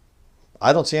today?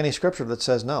 I don't see any scripture that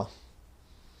says no.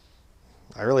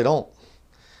 I really don't.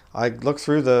 I look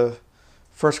through the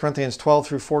 1 Corinthians 12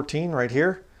 through 14 right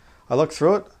here. I look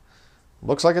through it.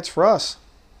 Looks like it's for us.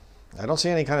 I don't see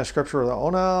any kind of scripture that,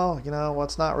 oh no, well,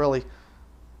 it's not really.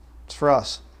 It's for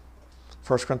us.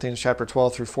 1 Corinthians chapter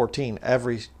 12 through 14,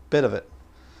 every bit of it.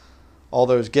 All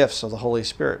those gifts of the Holy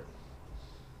Spirit.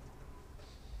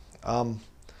 I'm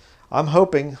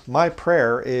hoping, my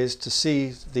prayer is to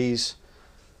see these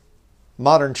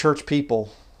modern church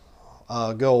people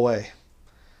go away.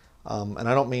 And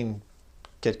I don't mean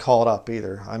get caught up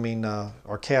either. I mean,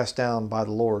 are cast down by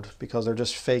the Lord because they're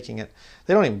just faking it.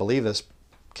 They don't even believe this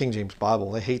King James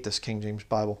Bible. They hate this King James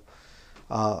Bible.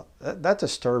 That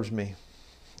disturbs me.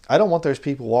 I don't want those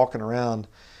people walking around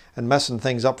and messing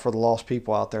things up for the lost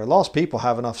people out there. Lost people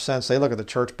have enough sense. They look at the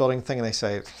church building thing and they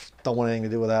say, don't want anything to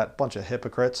do with that. Bunch of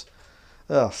hypocrites.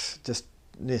 Ugh, just,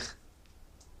 ugh.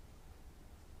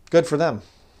 Good for them.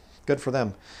 Good for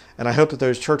them. And I hope that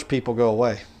those church people go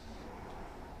away.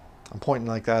 I'm pointing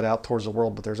like that out towards the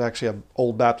world, but there's actually an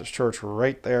old Baptist church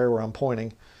right there where I'm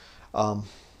pointing. That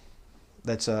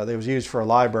was used for a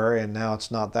library, and now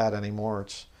it's not that anymore.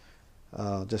 It's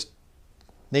just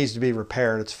needs to be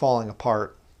repaired. It's falling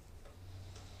apart.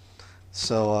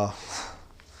 So,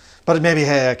 but maybe,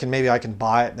 hey, I can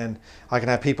buy it, and then I can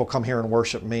have people come here and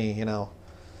worship me.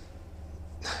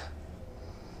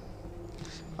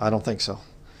 I don't think so.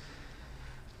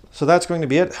 So that's going to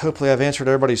be it. Hopefully I've answered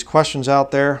everybody's questions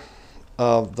out there.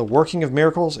 The working of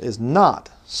miracles is not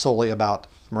solely about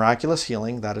miraculous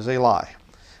healing. That is a lie.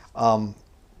 The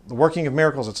working of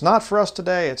miracles, it's not for us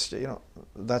today. It's,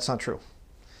 that's not true.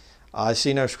 I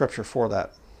see no scripture for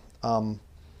that.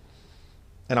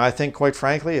 And I think, quite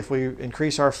frankly, if we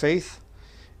increase our faith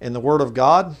in the Word of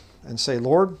God and say,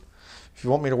 Lord, if you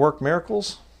want me to work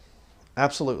miracles,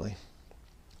 absolutely.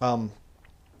 In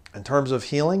terms of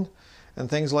healing and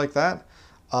things like that,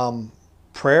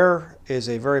 prayer is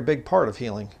a very big part of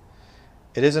healing.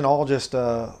 It isn't all just,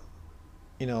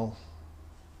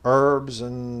 herbs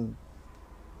and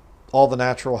all the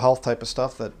natural health type of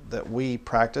stuff that we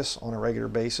practice on a regular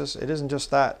basis. It isn't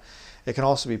just that. It can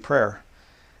also be prayer.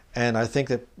 And I think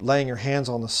that laying your hands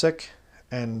on the sick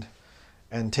and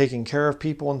taking care of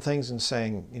people and things and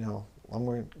saying, I'm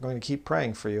going to keep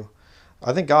praying for you.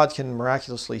 I think God can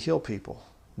miraculously heal people.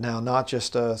 Now, not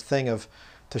just a thing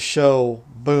to show,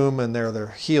 boom, and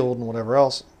they're healed and whatever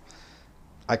else.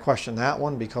 I question that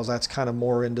one because that's kind of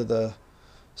more into the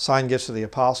sign gifts of the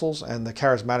apostles and the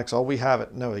charismatics. Oh, we have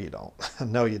it. No, you don't.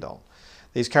 No, you don't.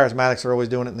 These charismatics are always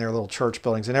doing it in their little church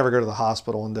buildings. They never go to the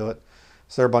hospital and do it.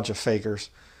 So they're a bunch of fakers.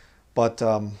 But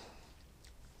I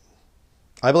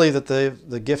believe that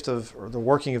the gift of, or the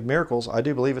working of miracles, I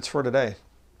do believe it's for today.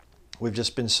 We've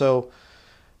just been so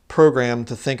programmed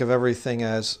to think of everything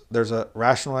as there's a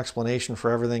rational explanation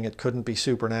for everything. It couldn't be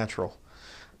supernatural.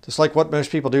 Just like what most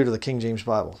people do to the King James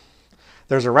Bible.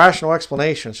 There's a rational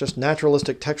explanation. It's just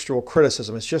naturalistic textual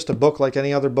criticism. It's just a book like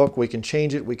any other book. We can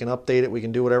change it. We can update it. We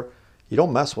can do whatever. You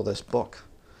don't mess with this book.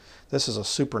 This is a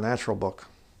supernatural book.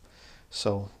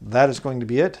 So that is going to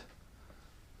be it.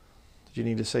 Did you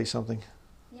need to say something?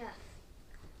 Yes.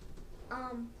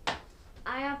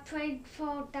 I have prayed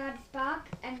for Dad's back,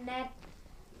 and that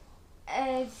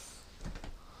is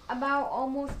about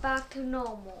almost back to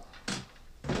normal.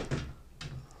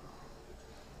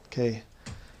 Okay.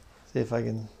 See if I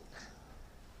can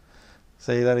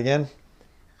say that again.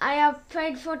 I have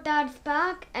prayed for Dad's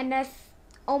back, and that's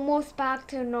almost back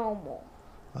to normal.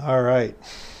 All right.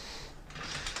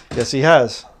 Yes, he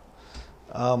has.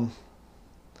 Try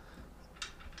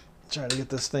to get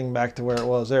this thing back to where it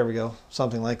was. There we go.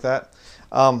 Something like that.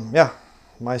 Yeah,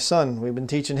 my son, we've been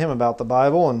teaching him about the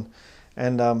Bible,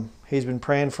 and he's been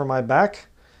praying for my back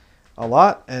a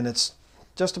lot, and it's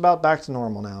just about back to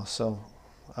normal now. So,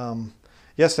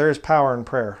 yes, there is power in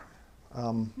prayer.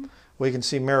 We can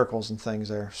see miracles and things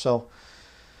there. So,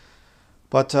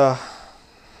 But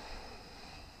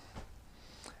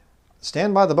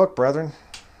stand by the book, brethren.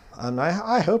 And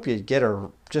I hope you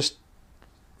just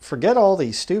forget all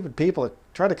these stupid people that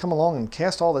try to come along and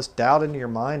cast all this doubt into your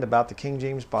mind about the King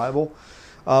James Bible.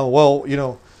 Well, you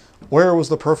know, where was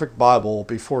the perfect Bible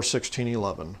before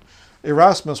 1611?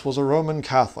 Erasmus was a Roman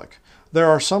Catholic. There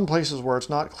are some places where it's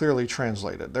not clearly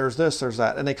translated. There's this, there's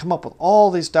that. And they come up with all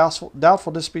these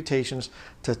doubtful disputations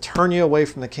to turn you away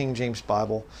from the King James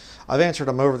Bible. I've answered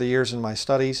them over the years in my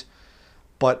studies.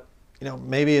 But, you know,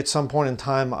 maybe at some point in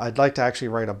time, I'd like to actually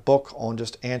write a book on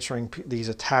just answering these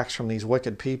attacks from these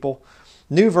wicked people.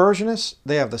 New versionists,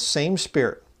 they have the same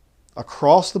spirit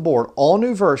across the board. All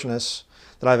new versionists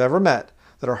that I've ever met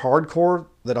that are hardcore,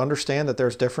 that understand that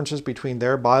there's differences between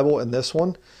their Bible and this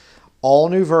one, all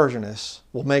new versionists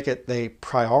will make it a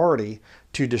priority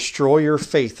to destroy your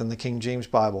faith in the King James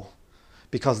Bible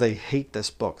because they hate this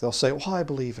book. They'll say, well, I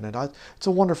believe in it. It's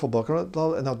a wonderful book. And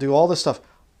they'll do all this stuff.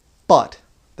 But,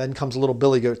 then comes a little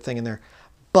billy goat thing in there.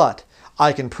 But,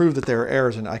 I can prove that there are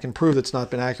errors in it. I can prove it's not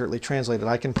been accurately translated.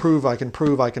 I can prove.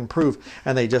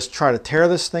 And they just try to tear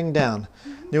this thing down.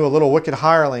 Knew a little wicked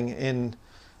hireling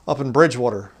up in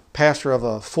Bridgewater, pastor of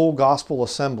a full gospel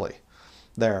assembly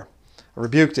there. I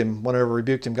rebuked him,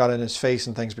 got in his face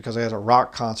and things because I had a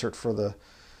rock concert for the,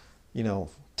 you know,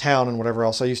 town and whatever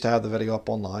else. I used to have the video up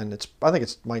online. I think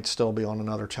it might still be on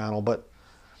another channel, but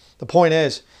the point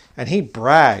is, and he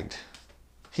bragged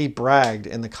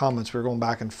in the comments. We were going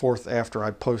back and forth after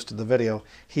I posted the video.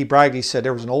 He bragged, he said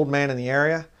there was an old man in the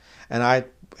area and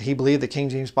he believed the King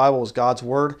James Bible was God's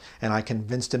word and I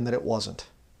convinced him that it wasn't.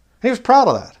 And he was proud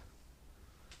of that.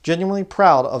 Genuinely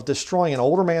proud of destroying an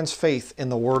older man's faith in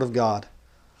the Word of God.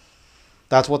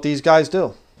 That's what these guys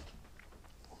do.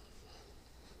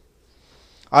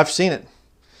 I've seen it.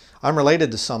 I'm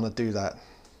related to some that do that.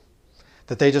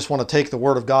 That they just want to take the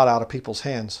Word of God out of people's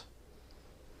hands.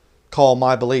 Call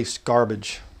my beliefs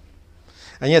garbage.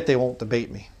 And yet they won't debate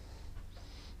me.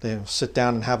 They sit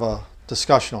down and have a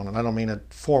discussion on it. I don't mean a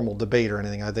formal debate or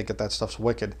anything. I think that stuff's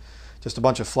wicked. Just a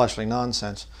bunch of fleshly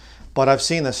nonsense. But I've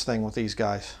seen this thing with these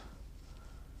guys.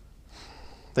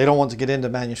 They don't want to get into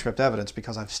manuscript evidence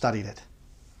because I've studied it.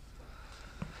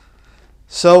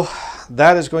 So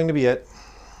that is going to be it.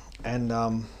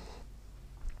 And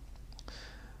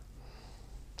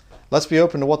let's be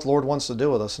open to what the Lord wants to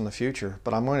do with us in the future.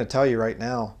 But I'm going to tell you right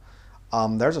now,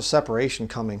 there's a separation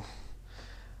coming.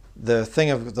 The thing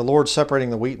of the Lord separating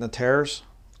the wheat and the tares,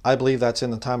 I believe that's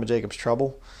in the time of Jacob's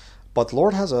trouble. But the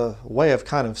Lord has a way of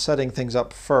kind of setting things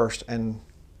up first, and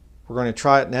we're going to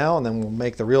try it now, and then we'll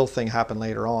make the real thing happen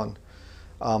later on.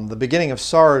 The beginning of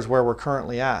sorrow is where we're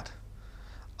currently at.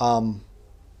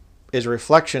 Is a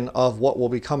reflection of what will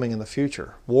be coming in the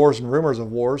future. Wars and rumors of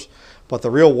wars, but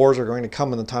the real wars are going to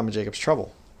come in the time of Jacob's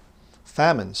trouble.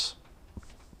 Famines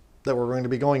that we're going to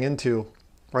be going into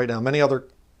right now. Many other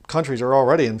countries are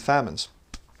already in famines.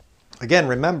 Again,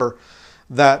 remember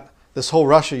that this whole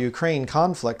Russia-Ukraine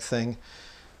conflict thing,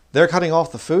 they're cutting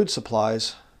off the food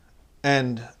supplies,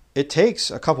 and it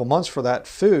takes a couple months for that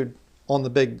food on the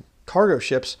big cargo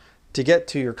ships to get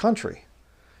to your country.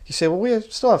 You say, well, we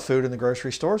still have food in the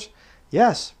grocery stores.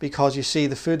 Yes, because you see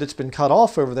the food that's been cut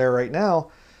off over there right now,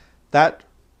 it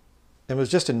was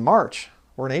just in March.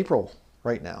 We're in April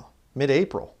right now,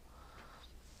 mid-April.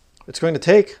 It's going to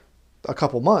take a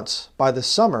couple months. By this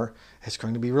summer, it's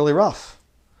going to be really rough.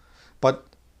 But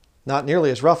not nearly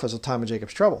as rough as the time of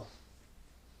Jacob's trouble.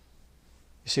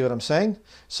 You see what I'm saying?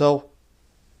 So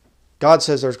God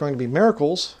says there's going to be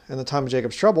miracles in the time of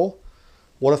Jacob's trouble.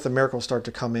 What if the miracles start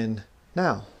to come in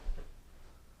now?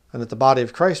 And that the body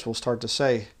of Christ will start to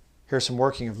say, here's some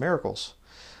working of miracles.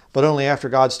 But only after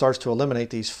God starts to eliminate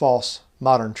these false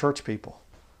modern church people.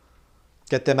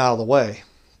 Get them out of the way.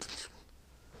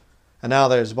 And now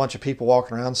there's a bunch of people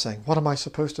walking around saying, what am I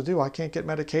supposed to do? I can't get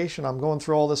medication. I'm going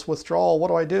through all this withdrawal. What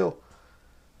do I do?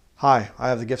 Hi, I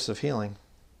have the gifts of healing.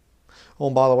 Oh,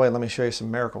 and by the way, let me show you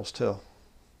some miracles too.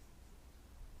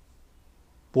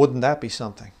 Wouldn't that be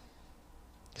something?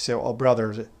 You say, oh,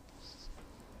 brother,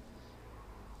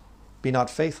 be not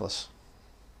faithless.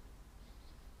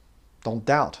 Don't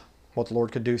doubt what the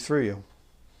Lord could do through you.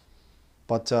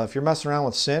 But if you're messing around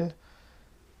with sin,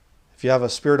 if you have a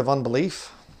spirit of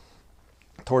unbelief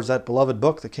towards that beloved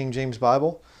book, the King James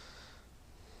Bible,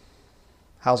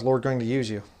 how's the Lord going to use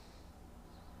you?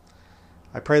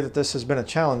 I pray that this has been a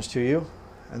challenge to you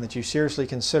and that you seriously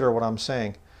consider what I'm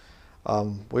saying.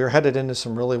 We are headed into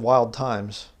some really wild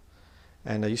times.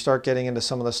 And you start getting into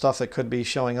some of the stuff that could be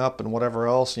showing up and whatever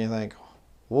else, and you think,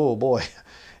 whoa, boy,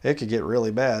 it could get really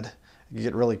bad. It could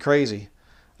get really crazy.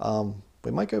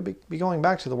 We might be going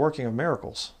back to the working of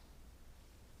miracles.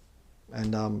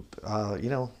 And, you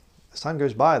know, as time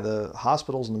goes by, the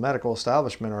hospitals and the medical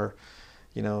establishment are,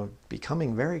 you know,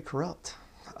 becoming very corrupt.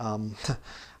 I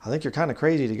think you're kind of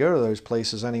crazy to go to those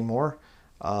places anymore.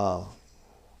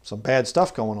 Some bad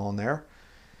stuff going on there.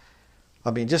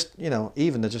 I mean, just, you know,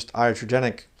 even the just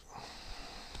iatrogenic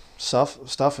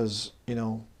stuff is, you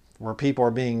know, where people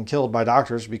are being killed by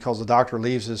doctors because the doctor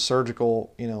leaves his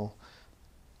surgical, you know,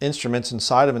 instruments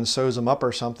inside of him and sews them up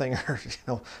or something, or, you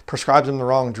know, prescribes them the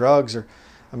wrong drugs. Or,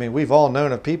 I mean, we've all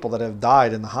known of people that have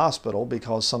died in the hospital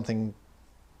because something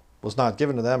was not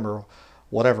given to them or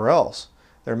whatever else.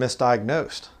 They're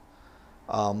misdiagnosed.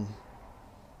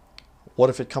 What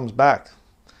if it comes back?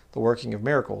 The working of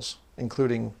miracles,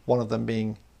 including one of them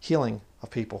being healing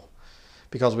of people,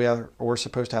 because we're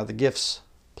supposed to have the gifts,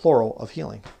 plural, of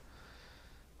healing.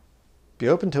 Be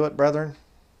open to it, brethren. I'm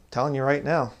telling you right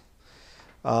now.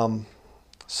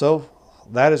 So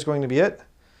that is going to be it,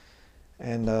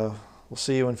 and we'll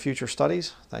see you in future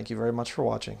studies. Thank you very much for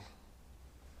watching.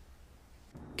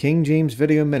 King James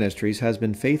Video Ministries has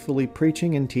been faithfully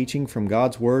preaching and teaching from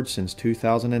God's Word since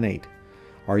 2008.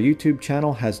 Our YouTube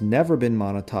channel has never been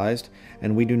monetized,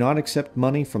 and we do not accept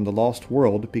money from the lost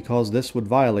world because this would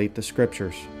violate the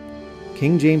Scriptures.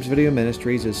 King James Video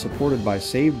Ministries is supported by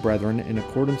saved brethren in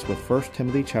accordance with 1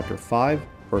 Timothy chapter 5,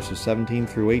 verses 17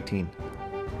 through 18.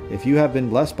 If you have been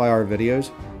blessed by our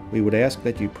videos, we would ask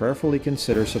that you prayerfully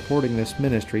consider supporting this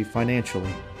ministry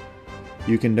financially.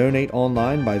 You can donate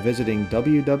online by visiting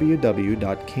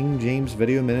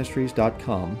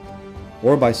www.KingJamesVideoMinistries.com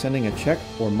or by sending a check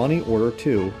or money order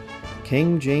to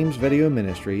King James Video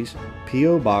Ministries,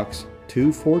 P.O. Box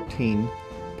 214,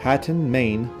 Patten,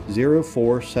 Maine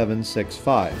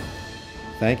 04765.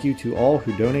 Thank you to all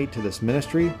who donate to this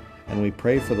ministry, and we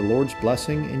pray for the Lord's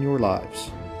blessing in your lives.